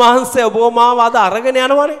ස්වාමින් වහන්සේ ඔබ මාව අද අරගෙන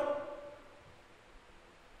යනවානේ.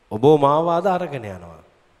 ඔබ මාව අද අරගෙන යනවා.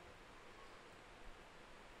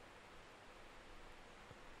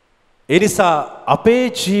 ඒ නිසා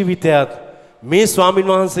අපේ ජීවිතයත් මේ ස්වාමින්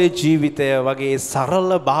වහන්සේ ජීවිතය වගේ සරල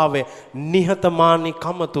භාවය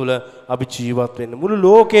නිහතමානීකම තුල අපි ජීවත් වෙන්න. මුළු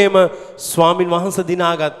ලෝකෙම ස්වාමින් වහන්සේ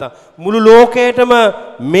දිනාගත්තා. මුළු ලෝකයටම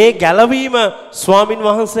මේ ගැලවීම ස්වාමින්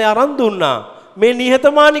වහන්සේ අරන් දුන්නා. මේ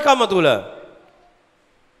නිහතමානීකම තුල.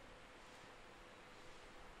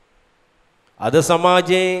 අද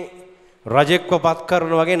සමාජයේ රජෙක්ව පත්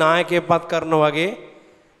කරන වගේ නායකයෙක් පත් කරන වගේ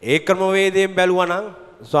ඒ ක්‍රමවේදයෙන් බැලුවා නම්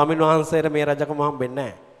ස්වාමින් වහන්සේට මේ රජකම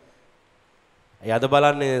හම්බෙන්නේ නැහැ. අද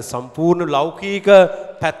බලන්නේ සම්පූර්ණ ලෞකික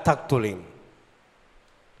පැත්තක් තුලින්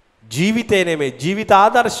ජීවිතේ නෙමෙයි, ජීවිත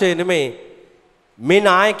ආදර්ශය නෙමෙයි, මේ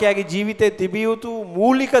නායකයාගේ ජීවිතේ තිබිය යුතු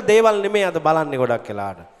මූලික දේවල් නෙමෙයි අද බලන්නේ ගොඩක්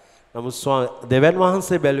වෙලාට. නමුත් දෙවන්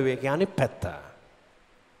වහන්සේ බැලුවේ ඒක අනිත් පැත්ත.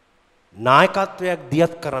 නායකත්වයක්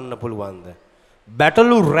දියත් කරන්න පුළුවන්ද?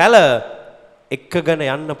 බැටළු රැළ එක්කගෙන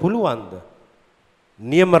යන්න පුළුවන්ද?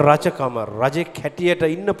 නියම රජකම රජෙක් හැටියට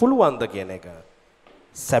ඉන්න පුළුවන්ද කියන එක.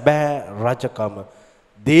 සැබෑ රජකම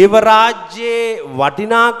දේව රාජ්‍යයේ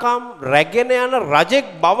වටිනාකම් රැගෙන යන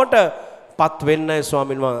රජෙක් බවට පත් වෙන්නයි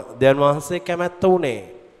ස්වාමීන් වහන්සේ කැමැත්ත උනේ.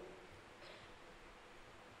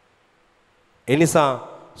 එනිසා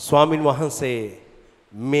ස්වාමින් වහන්සේ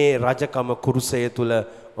මේ රජකම කුරුසය තුල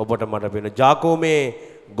ඔබට මට වෙන ජාකෝමේ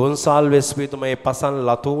ගොන්සාල්වෙස් පිටුමේ පසන්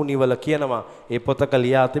ලතෝනිවල කියනවා ඒ පොතක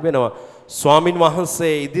ලියා තිබෙනවා ස්වාමින්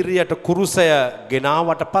වහන්සේ ඉදිරියට කුරුසය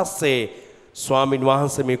ගෙනාවට පස්සේ ස්වාමින්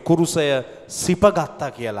වහන්සේ මේ කුරුසය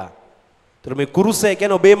සිපගත්තා කියලා. ඒතර මේ කුරුසය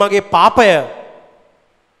කියන්නේ ඔබේ මගේ පාපය.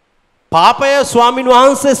 පාපය ස්වාමින්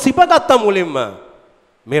වහන්සේ සිපගත්තා මුලින්ම.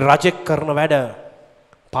 මේ රජෙක් කරන වැඩ.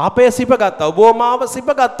 පාපය සිපගත්තා. ඔබ මාව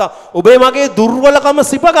සිපගත්තා. ඔබේ මගේ දුර්වලකම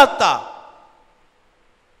සිපගත්තා.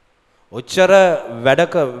 ඔච්චර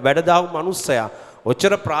වැඩදාව මිනිස්සයා,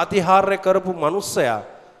 ඔච්චර ප්‍රාතිහාර්ය කරපු මිනිස්සයා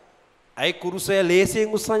අයි කුරුසය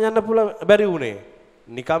ලේසියෙන් උස්සන් යන්න බැරි වුණේ.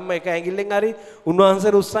 නිකම්ම එක ඇඟිල්ලෙන් හරි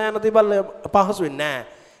උන්වහන්සේට උස්සන් යන්න තිබල්ල පහසු වෙන්නේ නැහැ.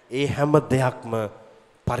 ඒ හැම දෙයක්ම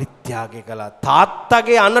පරිත්‍යාගය කළා.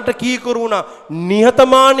 තාත්තගේ අනට කීකරු වුණා,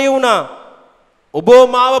 නිහතමානී වුණා. ඔබ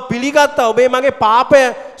මාව පිළිගත්තා. ඔබේ මගේ පාපය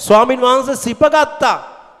ස්වාමින් වහන්සේ සිපගත්තා.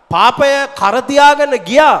 පාපය කර තියාගෙන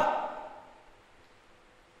ගියා.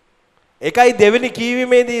 ඒකයි දෙවෙනි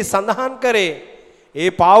කීවීමේදී සඳහන් කරේ.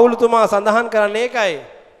 ඒ පාවුලතුමා සඳහන් කරන්නේ ඒකයි.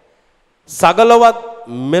 සගලවත්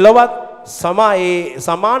මෙලවත්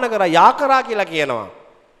සමාන කර යා කරා කියලා කියනවා.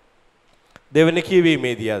 දෙවෙනි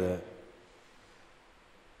කීවීමේදී අද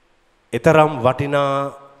ඊතරම්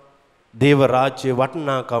වටිනා දේව රාජ්‍ය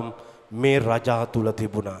වටිනාකම් මේ රජා තුල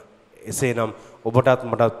තිබුණා. එසේනම් ඔබටත්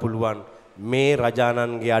මටත් පුළුවන් මේ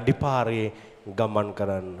රජාණන්ගේ අඩිපාරේ ගමන්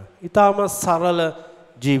කරන්න. ඊටාම සරල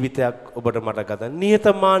ජීවිතයක් ඔබට මට ගත.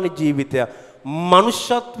 නිහතමානී ජීවිතයක්,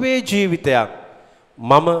 මනුෂ්‍යත්වයේ ජීවිතයක්.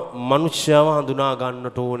 මම මනුෂ්‍යව හඳුනා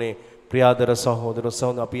ගන්නට ඕනේ. ප්‍රියාදර සහෝදර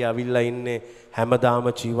සහෝදර අපි අවිල්ලා ඉන්නේ හැමදාම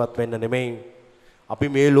ජීවත් වෙන්න නෙමෙයි. අපි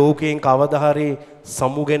මේ ලෝකයෙන් කවදා හරි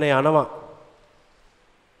සමුගෙන යනවා.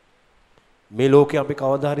 මේ ලෝකේ අපි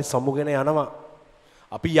කවදා හරි සමුගෙන යනවා.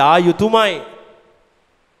 අපි යා යුතුයමයි.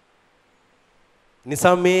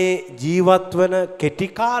 නිසා මේ ජීවත් වෙන කෙටි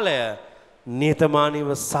කාලය නිහතමානීව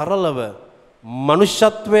සරලව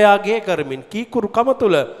මනුෂ්‍යත්වයාගේ කරමින් කීකුරුකම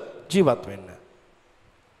තුල ජීවත් වෙන්න.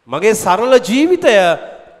 මගේ සරල ජීවිතය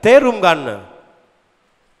තේරුම් ගන්න.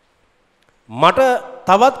 මට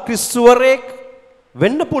තවත් ක්‍රිස්තුවරයෙක්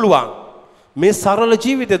වෙන්න පුළුවන් මේ සරල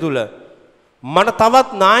ජීවිතය තුල. මට තවත්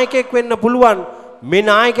නායකයෙක් වෙන්න පුළුවන් මේ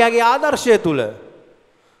නායකයාගේ ආදර්ශය තුල.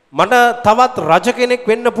 මට තවත් රජ කෙනෙක්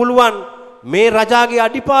වෙන්න පුළුවන් මේ රජාගේ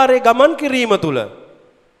අඩිපාරේ ගමන් කිරීම තුල.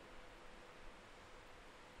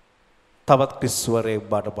 තවත් ක්‍රිස්තුවරයෙක්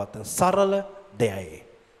බාටපත් සරල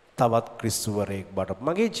දෙයයි. තවත් ක්‍රිස්තුවරයෙක් බාට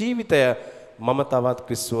මගේ ජීවිතය මම තවත්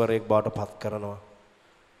ක්‍රිස්තුවරයෙක් බාටපත් කරනවා.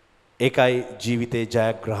 ඒකයි ජීවිතේ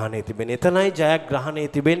ජයග්‍රහණය තිබෙන්නේ. එතනයි ජයග්‍රහණය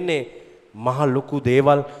තිබෙන්නේ. මහ ලොකු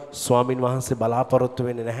දේවල් ස්වාමින් වහන්සේ බලාපොරොත්තු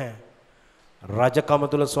වෙන්නේ නැහැ. රජකම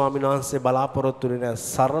තුල ස්වාමින් වහන්සේ බලාපොරොත්තු වෙන්නේ නැහැ.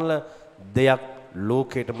 සරල දෙයක්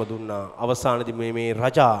ලෝකෙටම දුන්නා. අවසානයේදී මේ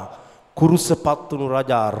රජා කුරුසපත් වුණු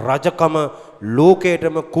රජා රජකම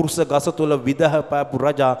ලෝකයටම කුරුස ගස තුල විදහපු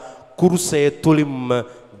රජා කුරුසයේ තුලින්ම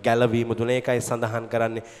ගැලවීම දුන. ඒකයි සඳහන්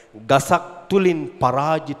කරන්නේ ගසක් තුලින්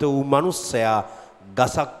පරාජිත වූ මිනිසයා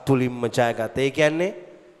ගසක් තුලින්ම ජයගත. ඒ කියන්නේ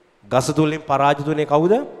ගස තුලින් පරාජිත වුණේ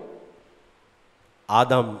කවුද?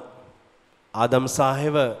 ආදම්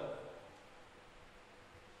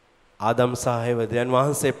සාහෙව දෙයන්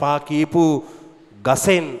වහන්සේ පා කීපු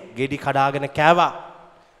ගසෙන් ගෙඩි කඩාගෙන කෑවා.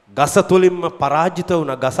 ගස තුලින්ම පරාජිත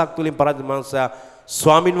වුණා. ගසක් තුලින් පරාජිත මනුස්සයා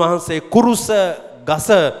ස්වාමින් වහන්සේ කුරුස ගස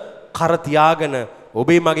කර තියාගෙන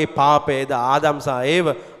ඔබේ මගේ පාපයේද ආදම්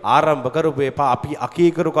සාහෙව ආරම්භ කරපු අපි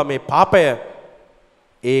අකීකරුකමේ පාපය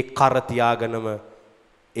ඒ කර තියාගෙනම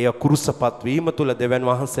එය කුරුසපත් වීම තුල දෙවන්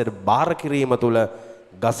වහන්සේට බාර කිරීම තුල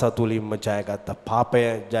ගස තුලින්ම ජයගත්ත පාපය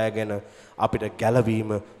ජයගෙන අපිට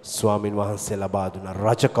ගැලවීම ස්වාමින් වහන්සේ ලබා දුන්නා.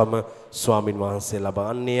 රජකම ස්වාමින් වහන්සේ ලබා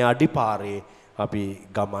අන්නේ අඩිපාරේ අපි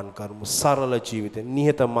ගමන් කරමු. සරල ජීවිතය,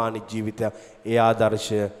 නිහතමානී ජීවිතය. ඒ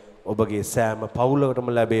ආදර්ශය ඔබගේ සෑම පවුලකටම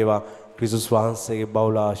ලැබේවා. ක්‍රිස්තුස් වහන්සේගේ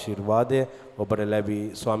බහුල ආශිර්වාදය ඔබට ලැබී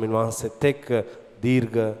ස්වාමින් වහන්සේත් එක්ක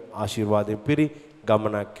දීර්ඝ ආශිර්වාදයෙන් පිරි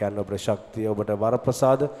ගමනක් යන ඔබට ශක්තිය ඔබට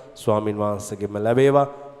වරප්‍රසාද ස්වාමින් වහන්සේගෙම ලැබේවා.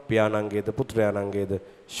 පියාණන්ගේද පුත්‍රයාණන්ගේද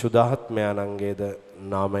ශුද්ධාත්මයාණන්ගේද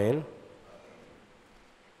නාමයෙන්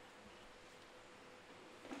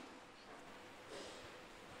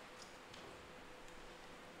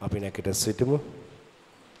අපි නැගිට සිටිමු.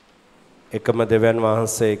 එකම දෙවියන්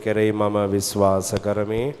වහන්සේ කෙරෙහි මම විශ්වාස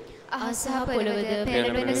කරමි. ආසහ පොළවද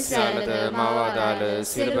පෙරමෙන සෑමද මාවාදාල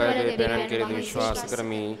සිරබලද පෙරන් කෙරෙහි විශ්වාස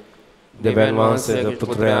කරමි. දෙවියන් වහන්සේද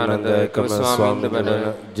පුත්‍රයානන්ද එකම ස්වාමීන්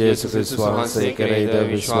වන ජේසුස් ක්‍රිස්තුස් වහන්සේ කෙරෙහිද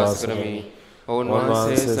විශ්වාස කරමි. ඔවුන්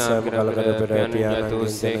වහන්සේ සෑම කලකට පෙර පියාණන්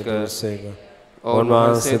සේක. ඔවුන්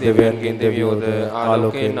වහන්සේ දෙවියන්ගෙන් දෙවියෝද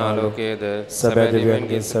ආලෝකයෙන් ආලෝකයේද සැබෑ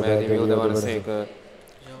දෙවියන්ගෙන් සැබෑ දෙවියෝද වනසේක.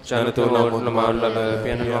 ජනතුන් ඔවුන් මානලල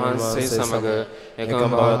පියාණන් වහන්සේ සමග එකම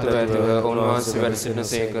බවට පැතිව ඔවුන් වහන්සේ වැඩ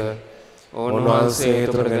සිටිනසේක. ඔවුන් වහන්සේ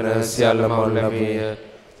හේතු කරගෙන සියල්ලම ලැබීය.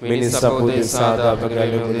 මිනිස් සපුදෙසාද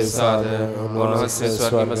අපගැලුදෙසාද ඔවුන් වහන්සේ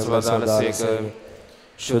ස්වර්ගම සවදාලසේක.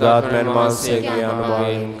 සුදාත්මයන් වහන්සේගේ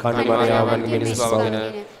අනුභවයෙන් කණිමරයාවන් මිනිස් බවගෙන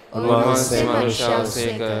ඔවුන් වහන්සේ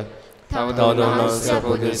මනුෂ්‍යවසේක. තවද උන්වහන්සේ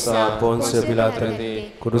පොදෙසා පොන්සිය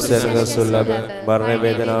පිලාතනදී කුරුසෙනග සුල්ලබ මරණ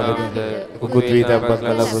වේදනාවද උකුත් වී තැන්පත්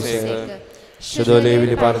කළ පුසේක.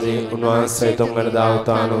 සුදෝලේවිලි පරිදි උන්වහන්සේ තුන්වන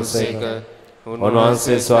දාවතානෝසේක.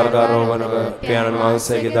 උන්වහන්සේ ස්වර්ගාරෝහණව පියාණන්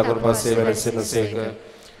වහන්සේගේ දකුණු පසේ වැඩ සිටිනසේක.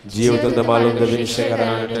 ජීවිතද මලුන්ද විනිශ්චය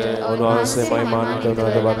කරන්නට උන්වහන්සේ මහිමාන්විත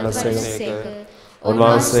වනද වඩනසේක.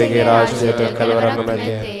 උන්වහන්සේගේ රාජ්‍යයට කලවරක්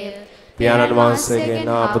නොමැත. පියාණන් වහන්සේගේ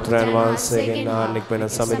නා පුත්‍රයන් වහන්සේගේ නා නික්මෙන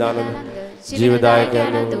සමිදානම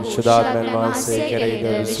ජීවදායකයන් සුදාත්මයන් වහන්සේ කෙරෙහිද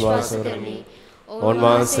විශ්වාස කරමි.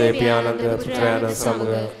 උන්වහන්සේ පියාණන්ද පුත්‍රයන්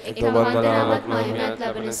සමග එක වන්දනාවක් මහිමයක්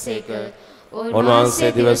ලබනසේක.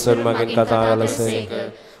 උන්වහන්සේ දිවස්වර මගින් කතා කළසේක.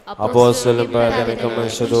 අපෝස්තලයන් ප්‍රාදමිකම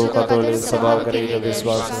ශුද්ධ කතෝලික සභාව කෙරෙහිද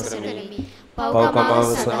විශ්වාස කරමි.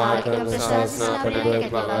 පවකමාව සමාන කරන ශාසනා කඩබල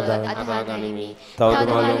අදාගනිමි. තවද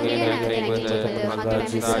මාළුන්ගේ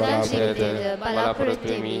බලාපොරොත්තු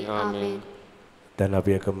වෙමි. ආමේන්. දැන්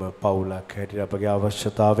අපි එකම පවුලක් හැටියට අපගේ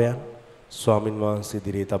අවශ්‍යතාවයන් ස්වාමින් වහන්සේ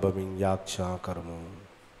ඉදිරියේ තබමින් යාච්ඡා කරමු.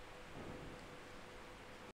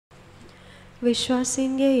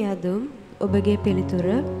 විශ්වාසින්ගේ යදුම් ඔබගේ පිළිතුර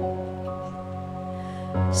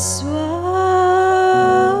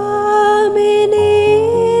ස්වාමිනේ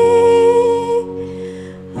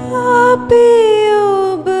අපි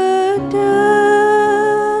ඔබට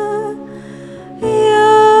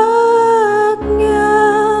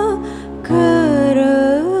යාඥා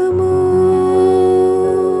කරමු.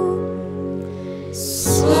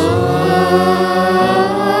 ස්වාමිනේ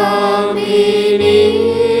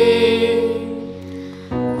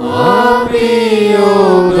අපි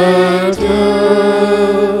ඔබට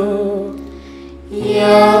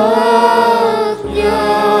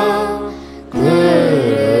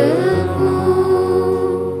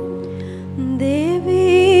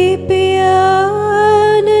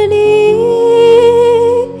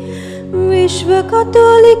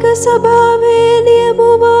කතෝලික සභාවේ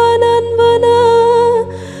නියමුවානන් වන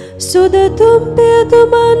සුදතුම්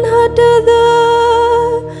පියතුමන් හටද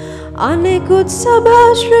අනෙකුත්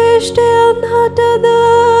සභා ශ්‍රේෂ්ඨයන් හටද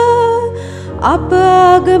අප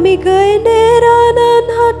ආගමික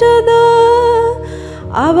නේරානන් හටද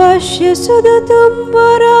අවශ්‍ය සුදතුම්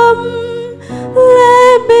වරම්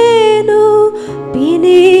ලැබෙනු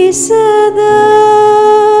පිණිසද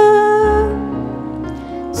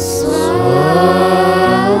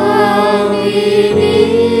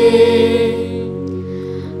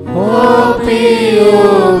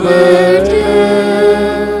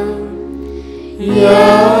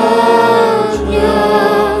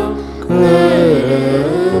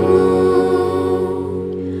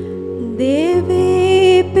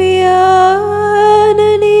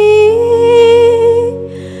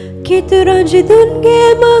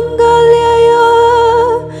රංජිතුන්ගේ මංගල්‍යය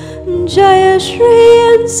ජය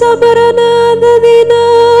ශ්‍රීයන් සමරනාද දින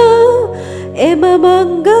එම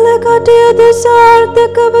මංගල කටයුතු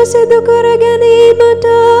සාර්ථකව සිදු කර ගැනීමට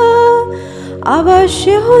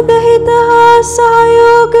අවශ්‍ය හොඳ හිත හා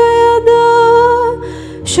සහයෝගයද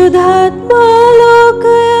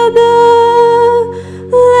ශුද්ධාත්මාලෝකයද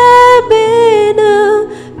ලැබෙන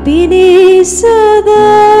පිණිසද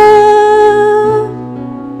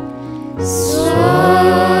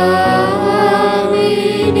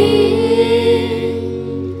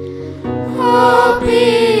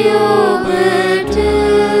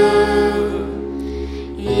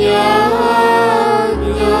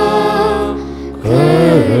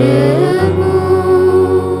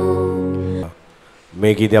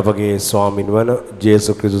මේ ගීතය අපගේ ස්වාමින් වන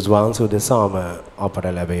ජේසුස් ක්‍රිස්තුස් වහන්සේ උදෙසාම අපට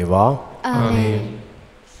ලැබේවා. ආමේන්.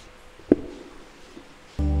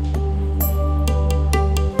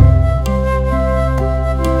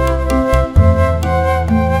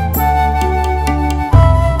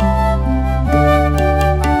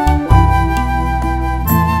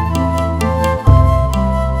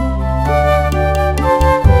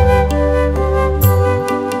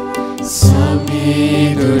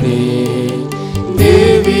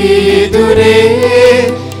 දෙවිදුනේ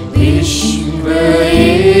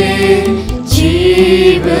විශ්වයේ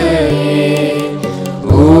ජීවයේ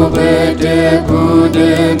ඔබට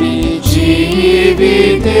පුදමි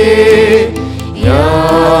ජීවිතේ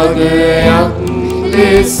යාගයක්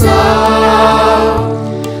ලෙසා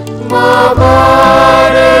මා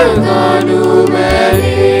බාර ගනු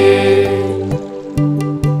මැනේ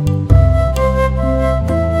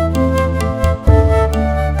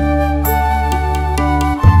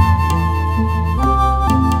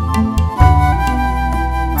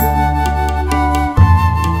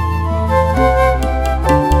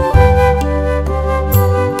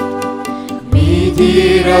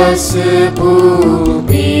රස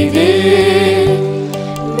පුබිදේ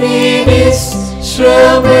මිනිස්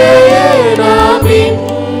ශ්‍රමය නමින්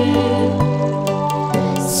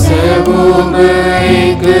සැවොම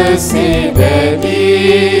එකසේ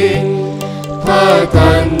බැදී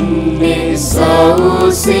පතන්නේ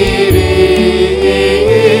සෞසිරේ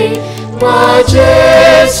මා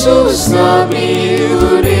ජේසුස්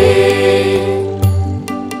සමිඳුනේ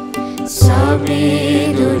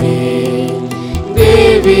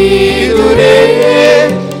දෙවිදුනේ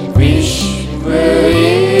විශ්වයේ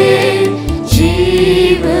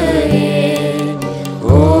ජීවයේ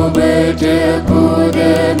ඔබට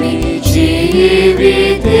පුදමි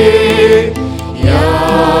ජීවිතේ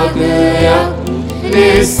යාගයක්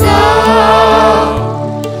ලෙසා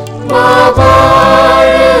මා බාර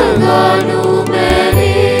ගනු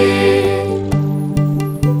මැනේ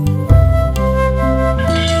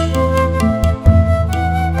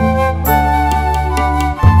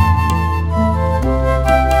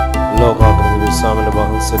Samen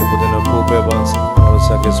වහන්සේ පුදන පූපේ වහන්සේ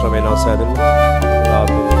අවසගේ ශ්‍රමේන සෑදෙන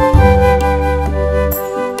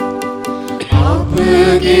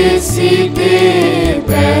අපගේ සිතේ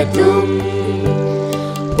පැතුම්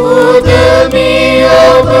පුදමි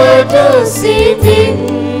ඔබට සිතින්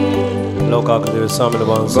ලෝකාකෘති සාමන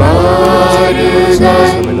වහන්සේ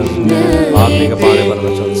ආත්මික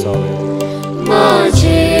පාරිවරණ සංසාරේ මා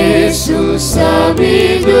ජේසුස්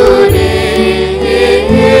සමිඳුනේ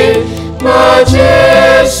මා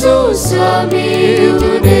ජේසුස්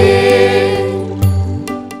සමිඳුනේ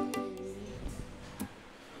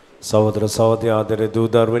සහෝදර සහෝදරී ආදරේ දූ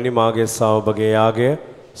දරුවනි මාගේ සහෝභාගයේ යාගය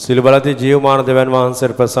සිළු බලති ජීවමාන දෙවියන්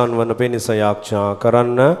වහන්සේට ප්‍රසන්න වන පිණිස යාඥා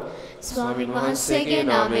කරන්න ස්වාමීන් වහන්සේගේ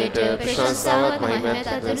නාමයට ප්‍රශංසාවත්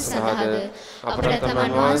මහිමත් අදන සහද අපට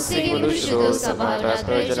තමන් වහන්සේගේ මුළු ශුද්ධ සභාවට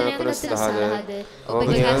ප්‍රයෝජන කර සහද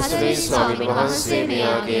ඔබගේ හස්තේ ස්වාමීන් වහන්සේ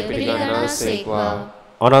මෙයාගේ පිළිගන්නාසේක්වා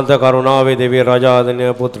අනන්ත කරුණාවේ දෙවිය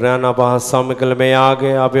රජාදනීය පුත්‍රයන් අපහස් සම්මිකල මේ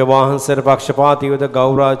යාගය අපේ වහන්සේට පක්ෂපාතීවද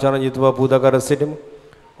ගෞරවාචරණ යුතුව පුද කර සිටිමු.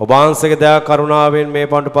 ඔබ වහන්සේගේ දයා කරුණාවෙන් මේ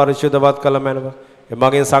පඬු පරිශුද්ධවත් කළ මැනව.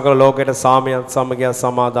 එමගින් සකල ලෝකයට සාමයත් සමගියත්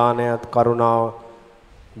සමාදානයත් කරුණාව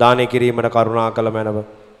දානය කිරීමට කරුණා කළ මැනව.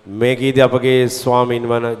 මේ කීදී අපගේ ස්වාමින්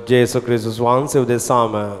වන ජේසුස් ක්‍රිස්තුස් වහන්සේ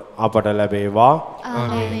උදෙසාම අපට ලැබේවා.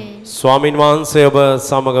 ආමේන්. ස්වාමින් වහන්සේ ඔබ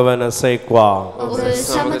සමග වනසේක්වා. ඔබ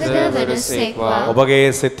සමග වනසේක්වා.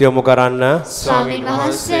 ඔබගේ සිත යොමු කරන්න. ස්වාමින්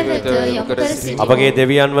වහන්සේ වෙත යොමු කර සිටිමු. අපගේ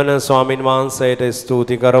දෙවියන් වන ස්වාමින් වහන්සේට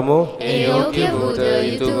ස්තුති කරමු. ඒ යෝග්‍ය වූද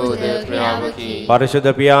යුතු වූද ක්‍රියාවකි.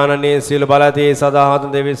 පරිශුද්ධ පියාණනේ සීල බලතේ සදාහත්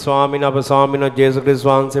දෙවි ස්වාමින් අප ස්වාමින් ජේසුස් ක්‍රිස්තුස්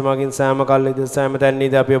වහන්සේ මගින් සෑම කල්ලිද සෑම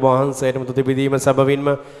තැන්නිද අපේ වහන්සේටම තුති පිදීම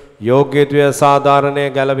සැබවින්ම යෝග්‍යත්වය සාධාරණය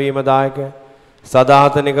ගැලවීම දායක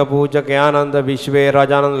සදාහතනික පූජක ආනන්ද විශ්වයේ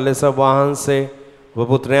රජානන්ද ලෙස වහන්සේ ඔබ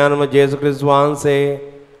පුත්‍රයාණන් ජේසුස් ක්‍රිස්තුස් වහන්සේ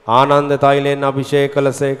ආනන්ද තෛලයෙන් අභිෂේක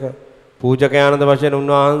කළසේක පූජක ආනන්ද වශයෙන්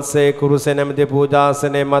උන්වහන්සේ කුරුසේ නැමැති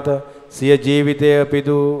පූජාසනයේ මත සිය ජීවිතය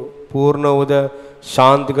පිදු පූර්ණ උද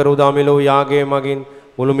ශාන්තිකර උදාමිලෝ යාගයේ මගින්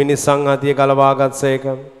මුළු මිනිස් සංහතිය ගලවාගත්සේක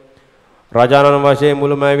රජානන් වශයෙන්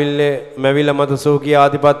මුළු මැවිල්ල මත සූකී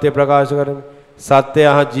ආධිපත්‍ය ප්‍රකාශ කරමි සත්‍ය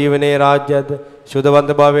ජීවනයේ රාජ්‍යද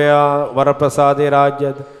සුදවන්ත භවය වරප්‍රසාදේ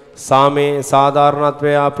රාජ්‍යද සාමේ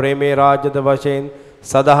සාධාරණත්වය ප්‍රේමේ රාජ්‍යද වශයෙන්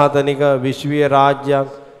සදාහතනික විශ්වීය රාජ්‍යයක්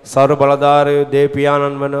සර්ව බලධාරී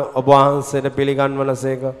දේපියාණන් වන ඔබ වහන්සේට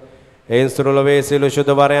පිළිගන්වනසේක එයින් සුරුලවේ සිළු සුද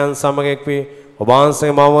වරයන් සමග එක් වී ඔබ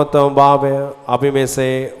වහන්සේගේ මහෝත්තම භාවය අපි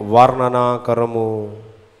මෙසේ වර්ණනා කරමු.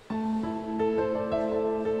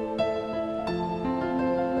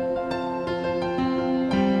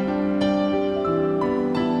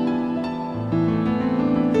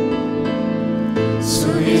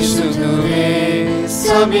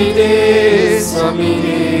 Samide,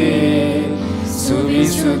 samide,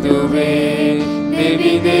 suvisuduve,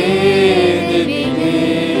 devine, devine,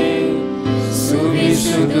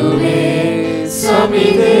 suvisuduve,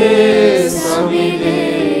 samide, samide,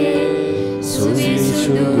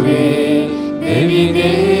 suvisuduve,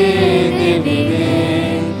 devine,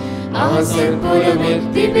 devine.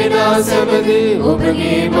 පොළොවෙන් තිබෙනා සැමදී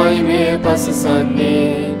ඔබගේ මහිමය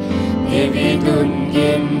පසසන්නේ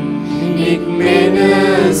දෙවිඳුන්ගෙන් නික්මෙන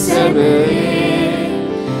සැමයේ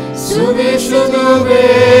සුවිශුද්ධ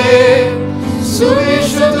වේ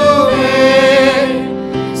සුවිශුද්ධ වේ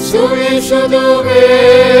සුවිශුද්ධ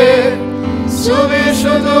වේ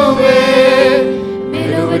සුවිශුද්ධ වේ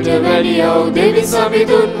මෙලොවට වැඩියව දෙවි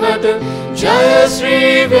සමිඳුන්ට ජය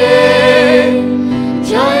ශ්‍රී වේ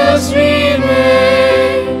ජය ශ්‍රී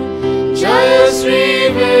වේ ජය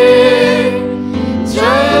ශ්‍රී වේ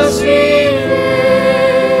ජය ශ්‍රී වේ.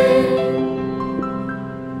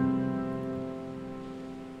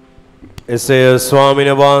 එසේ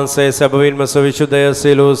ස්වාමීන් වහන්සේ සැබවින්ම සවිශුද්ධය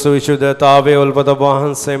සියලු සවිශුද්ධතාවයේ උල්පත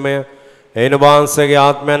වහන්සේමය එයින් වහන්සේගේ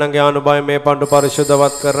ආත්මයන්ගේ අනුභවය මේ පඬු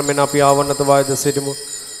පරිශුද්ධවත් කරමින් අපි ආවන්නත වායද සිටිමු.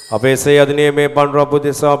 අපේ සේයදනේ මේ පඬු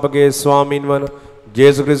රබුදෙසා අපගේ ස්වාමීන් වන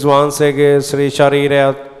ජේසුස් ක්‍රිස්තුස් වහන්සේගේ ශ්‍රී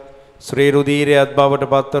ශරීරයත් ශ්‍රී රුධිරයත් බවට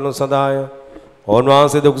පත්වනු සදාය.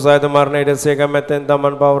 ඕන්වහන්සේ දුක් සහිත මරණයට සේකමැත්තෙන්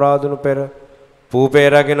තමන් පවරාදුණු පෙර පූපේ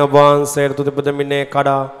රැගෙන වහන්සේට තුතිපදමිනේ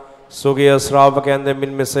කඩා සුගිය ශ්‍රාවකයන්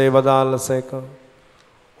දෙමින් මෙසේ වදාළසේක.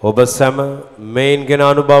 ඔබ සැම මෙයින්ගෙන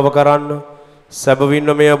අනුභව කරන්න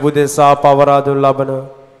සැබවින්ම මේ ඔබ දෙසා පවරාදුන් ලබන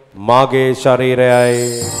මාගේ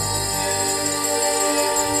ශරීරයයි.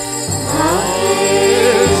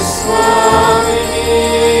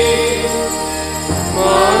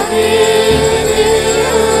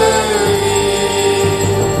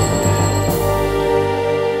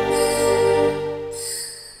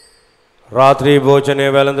 රාත්‍රී භෝජනය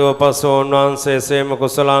වැළඳුව පසු උන්වහන්සේ සේම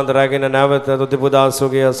කුසලාන්ත රැගෙන නැවත තුතිපුදා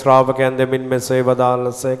සුගිය ශ්‍රාවකයන් දෙමින් මෙසේ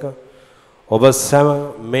වදාළසේක. ඔබ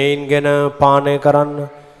සැම මෙයින්ගෙන පානය කරන්න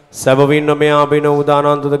සැබවින්ම මේ ආබින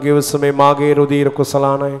උදානන්තුද ගිවිසුමේ මාගේ රුධිර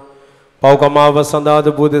කුසලානයි. පව්කමාව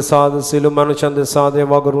සඳහාද බුදෙසාද සිළු මනුෂ්‍යයන් දෙසාද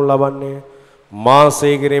වගුරු ලබන්නේ මා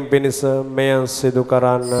සීගිරින් පිණිස මෙය සිදු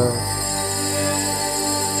කරන්න.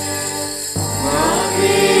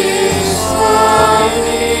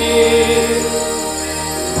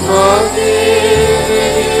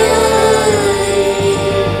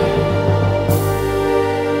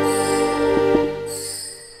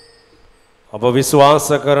 අප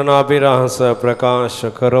විශ්වාස කරන අභිරහස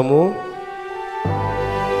ප්‍රකාශ කරමු.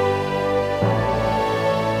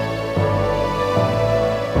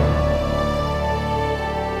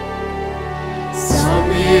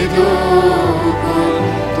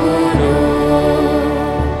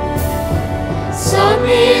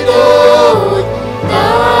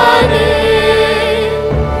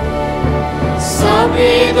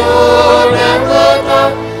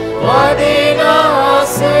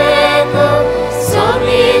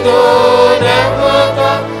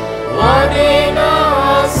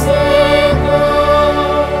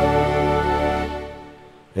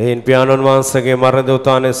 එයින් පියාණන් වහන්සේගේ මරණ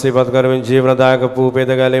උත්ථානය සිහිපත් කරමින් ජීවනදායක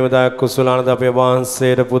පූපේද ගැලීමදායක කුසලානද අපේ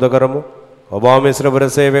වහන්සේට පුද කරමු. ඔබ මිශ්‍ර බර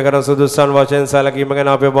සේවය කරන සුදුසුන් වශයෙන් සැලකීම ගැන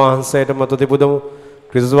අපේ වහන්සේට මතු තිබුදමු.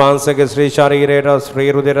 ක්‍රිස්තුස් වහන්සේගේ ශ්‍රී ශරීරයට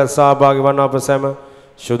ශ්‍රී රුධිරයට සහභාගී වන අප සැම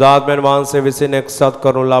ශුද්ධාත්මයන් වහන්සේ විසින් එක්සත්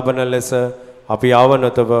කරනු ලබන ලෙස අපි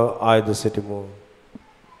ආවනතව ආයුධ සිටිමු.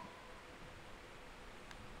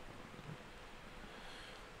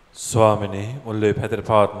 ස්වාමිනේ මුල්ලේ පැතර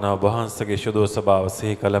පවත්නා වහන්සේගේ ශුද්ධ ස්වභාව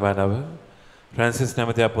සිහි කළ මැනව ෆ්‍රැන්සිස්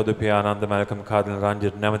නැමැති අපොදු පියානන්ද මල්කම් කාදිනල්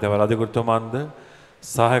රංජිත් නැමැති වරදිගුරුතුමන්ද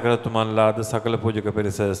සහායකතුමන්ලාද සකල පූජක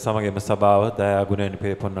පිරිස සමගම සභාව දයා ගුණයෙන්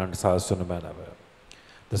පිරිපුන්වන්නට සාසුණු මැනව.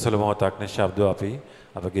 දසල මොහොතක් නිශ්ශබ්දව අපි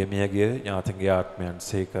අපගේ මියගිය ඥාතීන්ගේ ආත්මයන්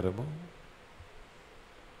සිහි කරමු.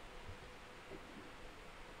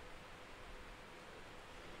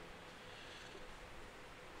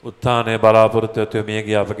 උත්තානයේ බලාපොරොත්තු ඇතුව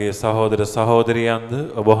මියගිය අපගේ සහෝදර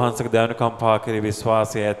සහෝදරියන්ද ඔබ වහන්සේගේ දයනුකම්පා කෙරෙහි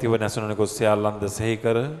විශ්වාසය ඇතිව නැසුණු කුස් සියල්ලන්ද සිහි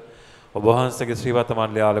කර ඔබ වහන්සේගේ ශ්‍රීවත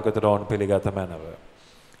මණ්ඩලය ආලෝකිත රෝන් පිළිගත මැනව.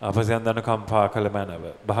 අප සියන් දයනුකම්පා කළ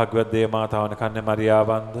මැනව. භාග්‍යවත් දේව මාතාවන කන්‍ය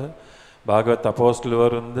මරියාවන්ද භාග්‍යවත්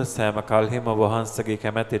අපෝස්තලවරුන්ද සෑම කල්හිම ඔබ වහන්සේගේ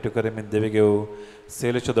කැමැත්ත ඉටු කරමින් දෙවිගෙව්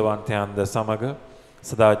සියලු චුදවන්තයන්ද සමග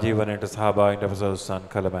සදා ජීවනයට සහභාගී වෙන්න අපසසුසන්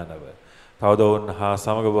කළ මැනව. තවදවුන් හා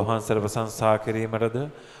සමග ඔබ වහන්සේට ප්‍රශංසා කිරීමටද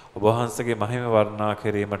ඔබ වහන්සේගේ මහිම වර්ණනා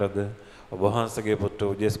කිරීමටද ඔබ වහන්සේගේ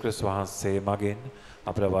පුත්‍ර ජේසුස් ක්‍රිස්තුස් වහන්සේ මගින්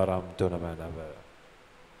අපට වරම් දුන මැනව.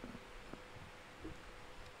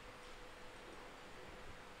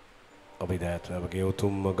 අපි දැනටගේ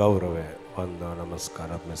උතුම්ම ගෞරවය වන්දනා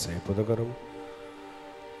නමස්කාරත් මෙසේ පුද කරමු.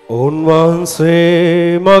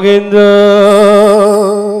 උන්වහන්සේ මගින්ද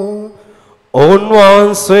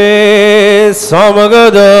උන්වහන්සේ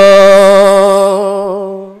සමගද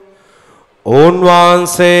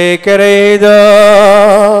උන්වහන්සේ කෙරෙහිද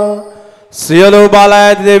සියලු බල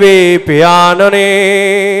ඇති දෙවි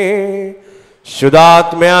පියාණනේ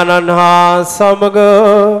ශුද්ධාත්මයන්න් හා සමග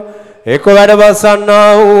එක් වැඩවසන්නා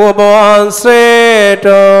වූ ඔබ වහන්සේට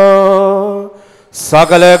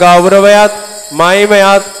සකල ගෞරවයත්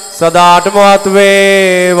මහිමයත් සදාටමවත්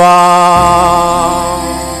වේවා.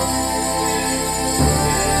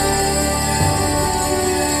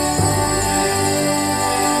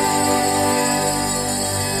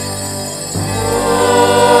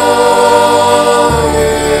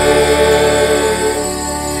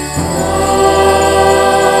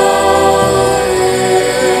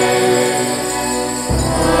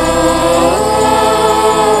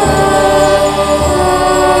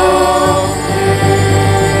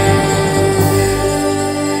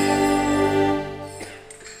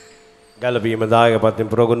 ගැලවීම දායකපත්තින්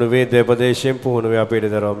ප්‍රගුණ වේද උපදේශයෙන් පුහුණු වේ අපේ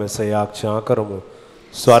දරව මෙසේ යාඥා කරමු.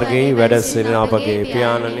 ස්වර්ගයේ වැඩ සිටින අපගේ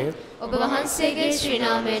පියාණනි ඔබ වහන්සේගේ ශ්‍රී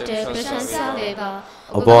නාමයට ප්‍රශංසා වේවා.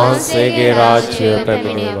 ඔබ වහන්සේගේ රාජ්‍ය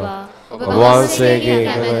පැමිණේවා. ඔබ වහන්සේගේ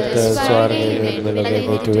කැමැත්ත ස්වර්ගයේ මෙලොව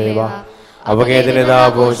සිදු වේවා. අපගේ දිනදා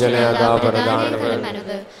භෝජනය අදා ප්‍රදාන කරනව.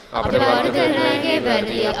 අපට වරද කරනගේ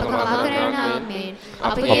වැරදි අප කමා කරන්නා මෙන්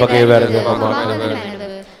අපගේ වැරදි කමා කරනව.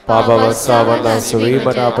 පාපවස්සාවන්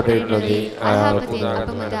අසුවීමට අපට නොදී ආයාල පුදාගත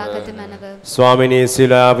මැනව. ස්වාමිනී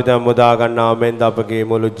සීලා පිටම මුදා ගන්නා මෙන්ද අපගේ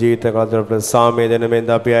මුළු ජීවිත කතරට සාමය දෙන මෙන්ද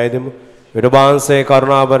අපි අයදමු. විඩබාංශේ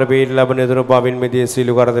කරුණාබර පීඩ ලැබෙන ඉදිරි පවින් මිදී සීල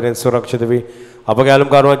කරදරෙන් සුරක්ෂිත වී අපගේ අලුම්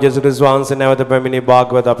කරුණා යේසුස් ක්‍රිස්තුස් වහන්සේ නැවත පැමිණි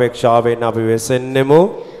භාග්‍යවත් අපේක්ෂාවෙන් අපි වෙසෙන්නෙමු.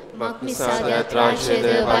 මක්නිසාද ත්‍රාක්ෂේද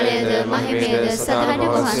බලයද මහිමේද සදාන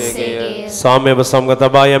වහන්සේගේ සාම්‍යව සමග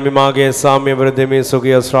තබා යමි මාගේ සාම්‍ය වෘද්ධිමේ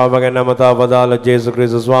සුඛිය ශ්‍රාවකයන් නමතා වදාළ යේසුස්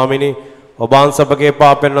ක්‍රිස්තුස් ස්වාමිනී ඔබ වහන්සේගේ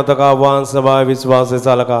පාපෙන් නොතකා වහන්සේගේ විශ්වාසය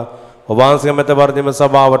සලකා ඔබ වහන්සේ මත වර්ධිම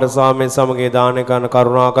සභාවට සාම්‍ය සමගයේ දාන කරන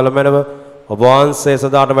කරුණා කළ මැනව ඔබ වහන්සේ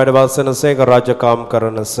සදාට වැඩ වසනසේක රාජකාම්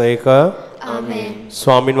කරනසේක ආමේන්.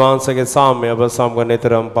 ස්වාමින් වහන්සේගේ සාම්‍ය ඔබ සමග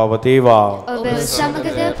නිතරම පවතිවා. ඔබ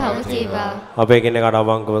සමගද පවතිවා. අපේ කෙනෙකුට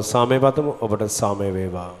අවංකව සාමය පතමු. ඔබට සාමය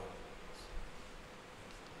වේවා.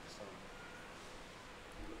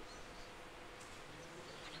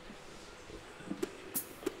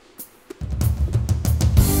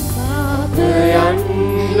 පාපයන්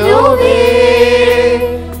ලෝවේ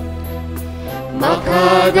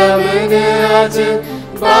මකදමන අජ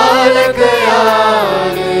බාලකයානදී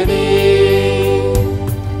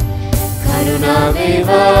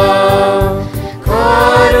කරුණාවේවා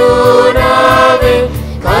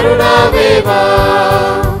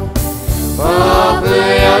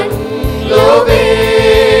පාපයන්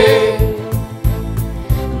ලෝවේ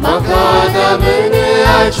මකදමන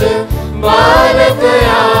අජ බාලකයානදී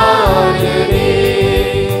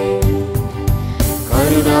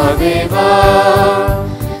කරුණාවේවා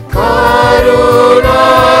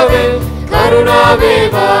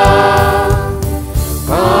කරුණාවේවා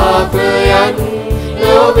පාපයන්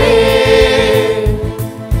ලෝවේ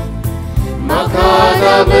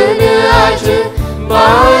මකදමන අජ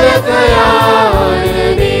බාලකයානදී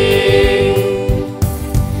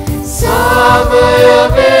සාමය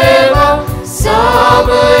වේවා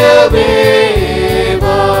සාමය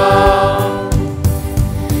වේවා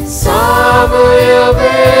සාමය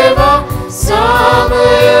වේවා සාමය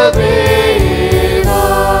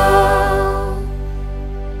වේවා.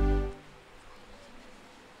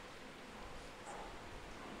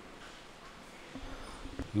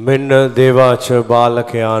 මෙන්න දේවාච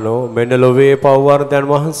බාලකයානෝ මෙන්න ලොවේ පව්වර්ධයන්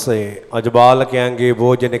වහන්සේ අජ බාලකයන්ගේ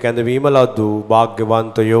භෝජන කැඳවීම ලද්දූ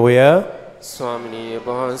භාග්‍යවන්තයෝය. ස්වාමිනී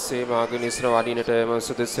වහන්සේ මාගේ නිස්ර වඩිනට මම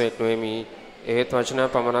සුදුසුෙක් නොෙමි. එහෙත් වචන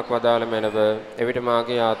පමණක් වදාළ මැනව. එවිට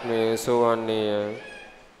මාගේ ආත්මය සෝවන්නේය.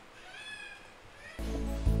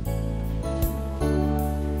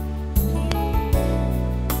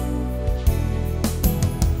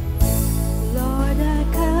 Lord, I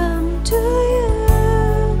come to you.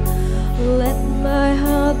 Let my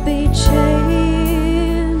heart be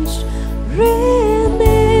changed,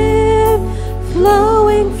 renewed,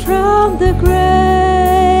 flowing from the grace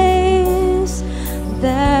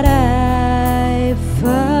that I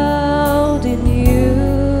found in you.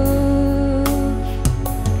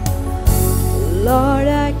 Lord,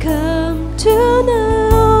 I come to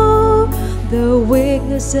know the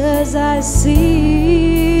weaknesses I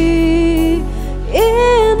see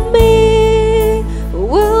in me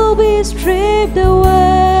will be stripped away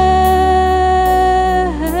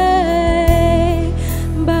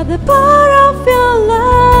by the power of your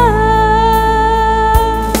love.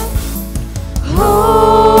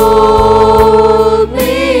 Hold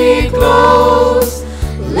me close,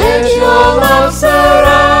 let your love surround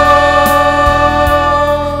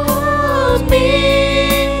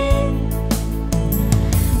me.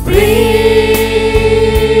 Bring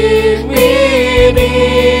me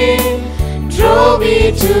near,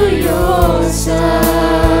 to your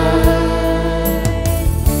side.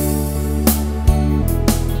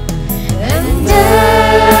 And as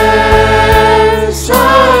I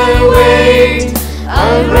wait,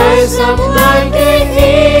 I'll rise up like an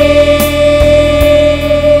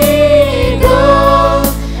eagle,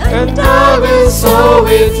 and I will soar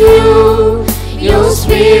with you. Your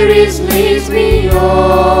spirit leads me on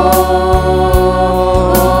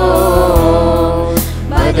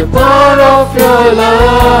by the power of your love.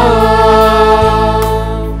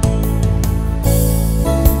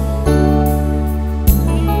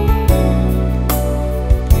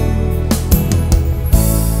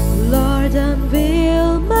 Lord,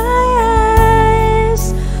 unveil my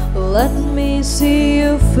eyes, let me see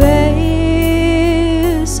your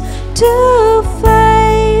face to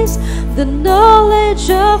face, the knowledge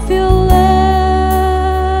of your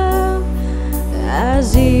love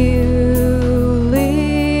as you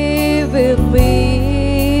live in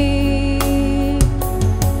me.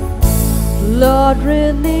 Lord,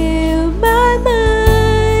 renew my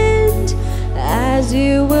mind as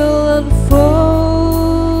you will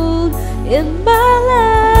unfold in my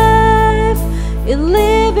life, in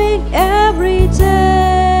living every day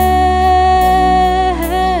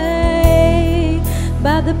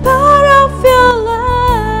by the power of your love.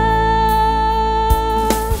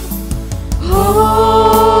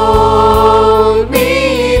 Hold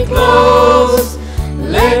me close,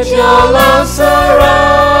 let your love surround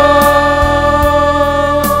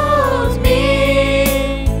me.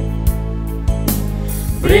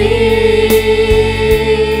 Bring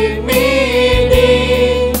me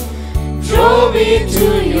near, draw me to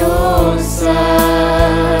your side.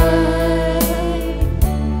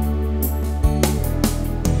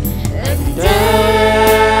 And as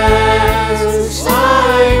I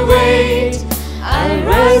wait, I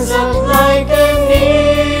rise up like an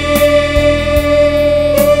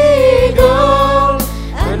eagle,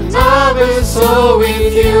 and I will soar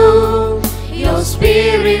with you. Your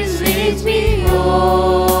spirit leads me on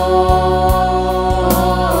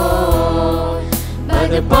by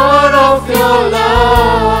the power of your love.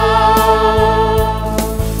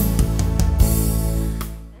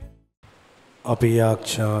 අපි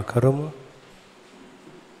යාඥා කරමු.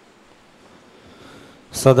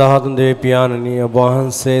 සදාහතුන් දෙවි පියාණනි, ඔබ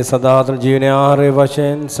වහන්සේ සදාහතුන් ජීවන ආහාරය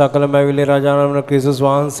වශයෙන් සකල මැවිලි රාජානම ක්‍රිස්තුස්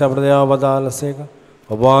වහන්සේ අපට දෙවා වදාළසේක.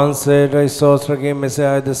 ඔබ වහන්සේට ස්තෝත්‍රකින් මෙසේ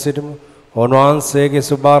ආයද සිටමු. උන්වහන්සේගේ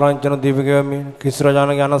සුභාරංචන දිව්‍යගමී ක්‍රිස්තු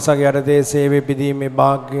රාජානගේ අනසගේ යටතේ සේවයේ පිදීමේ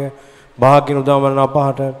භාග්‍යන උදාමන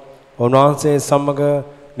අපහට උන්වහන්සේ සමග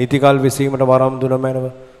නිතිකල් විසීමට වරම් දුන මැනව.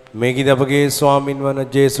 මේකද අපගේ ස්වාමින් වන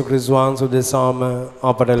ජේසු ක්‍රිස්තු වහන්සේ දෙසාම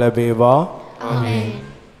අපට ලැබේවා. ආමේන්.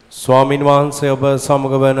 ස්වාමින් වහන්සේ ඔබ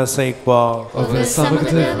සමග වනසේක්වා. ඔබ සමග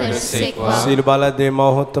වනසේක්වා. සීල බල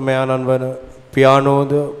දෙමහොත්තමයන්න් වන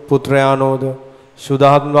පියානෝද පුත්‍රයානෝද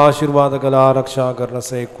සුදාත්ම ආශිර්වාද කළ ආරක්ෂා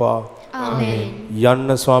කරනසේක්වා. ආමේන්. යන්න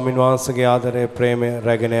ස්වාමින් වහන්සේගේ ආදරය ප්‍රේමය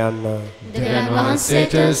රැගෙන යන්න. දෙවියන්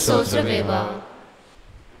වහන්සේට ස්තෝත්‍ර වේවා.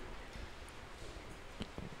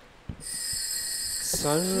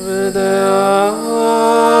 सर्वदया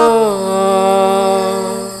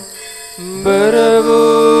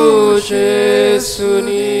बरवूशे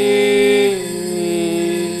सुनी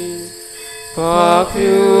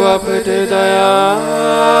पाप्यु अपट दया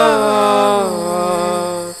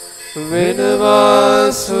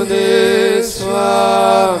विनवासुदे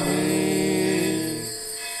स्वामी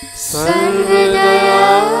सर्वदया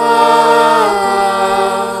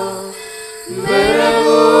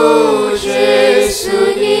बरवूशे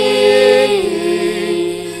सुनी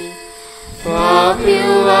पाप्यु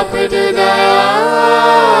अपट दया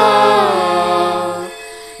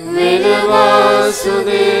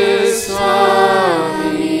विनवासुदे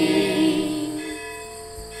स्वामी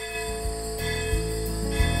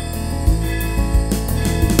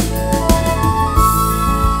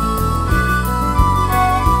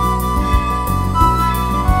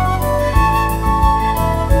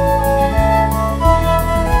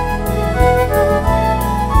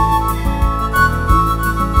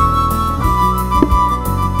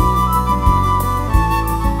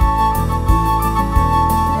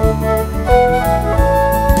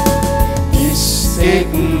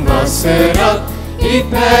වසරක්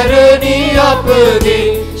ඉපැරණි අපගේ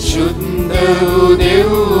ශුද්ධ වූ දෙව්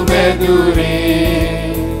මැදුරේ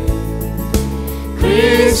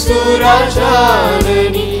ක්‍රිස්තු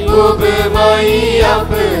රාජානනි ඔබමයි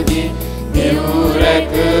අපගේ දෙව්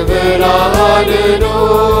රැකවලානෝ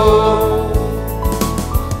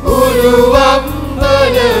උරුවම්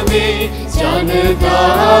බලමේ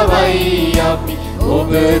ජනතාවයි අපි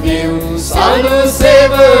ඔබ දෙව්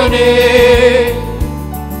සනුසෙවනේ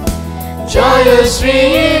Jaya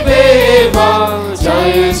Shri Veva,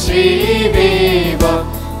 Jaya Shri Veva,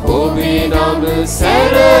 Obi Nam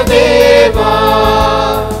Saradeva.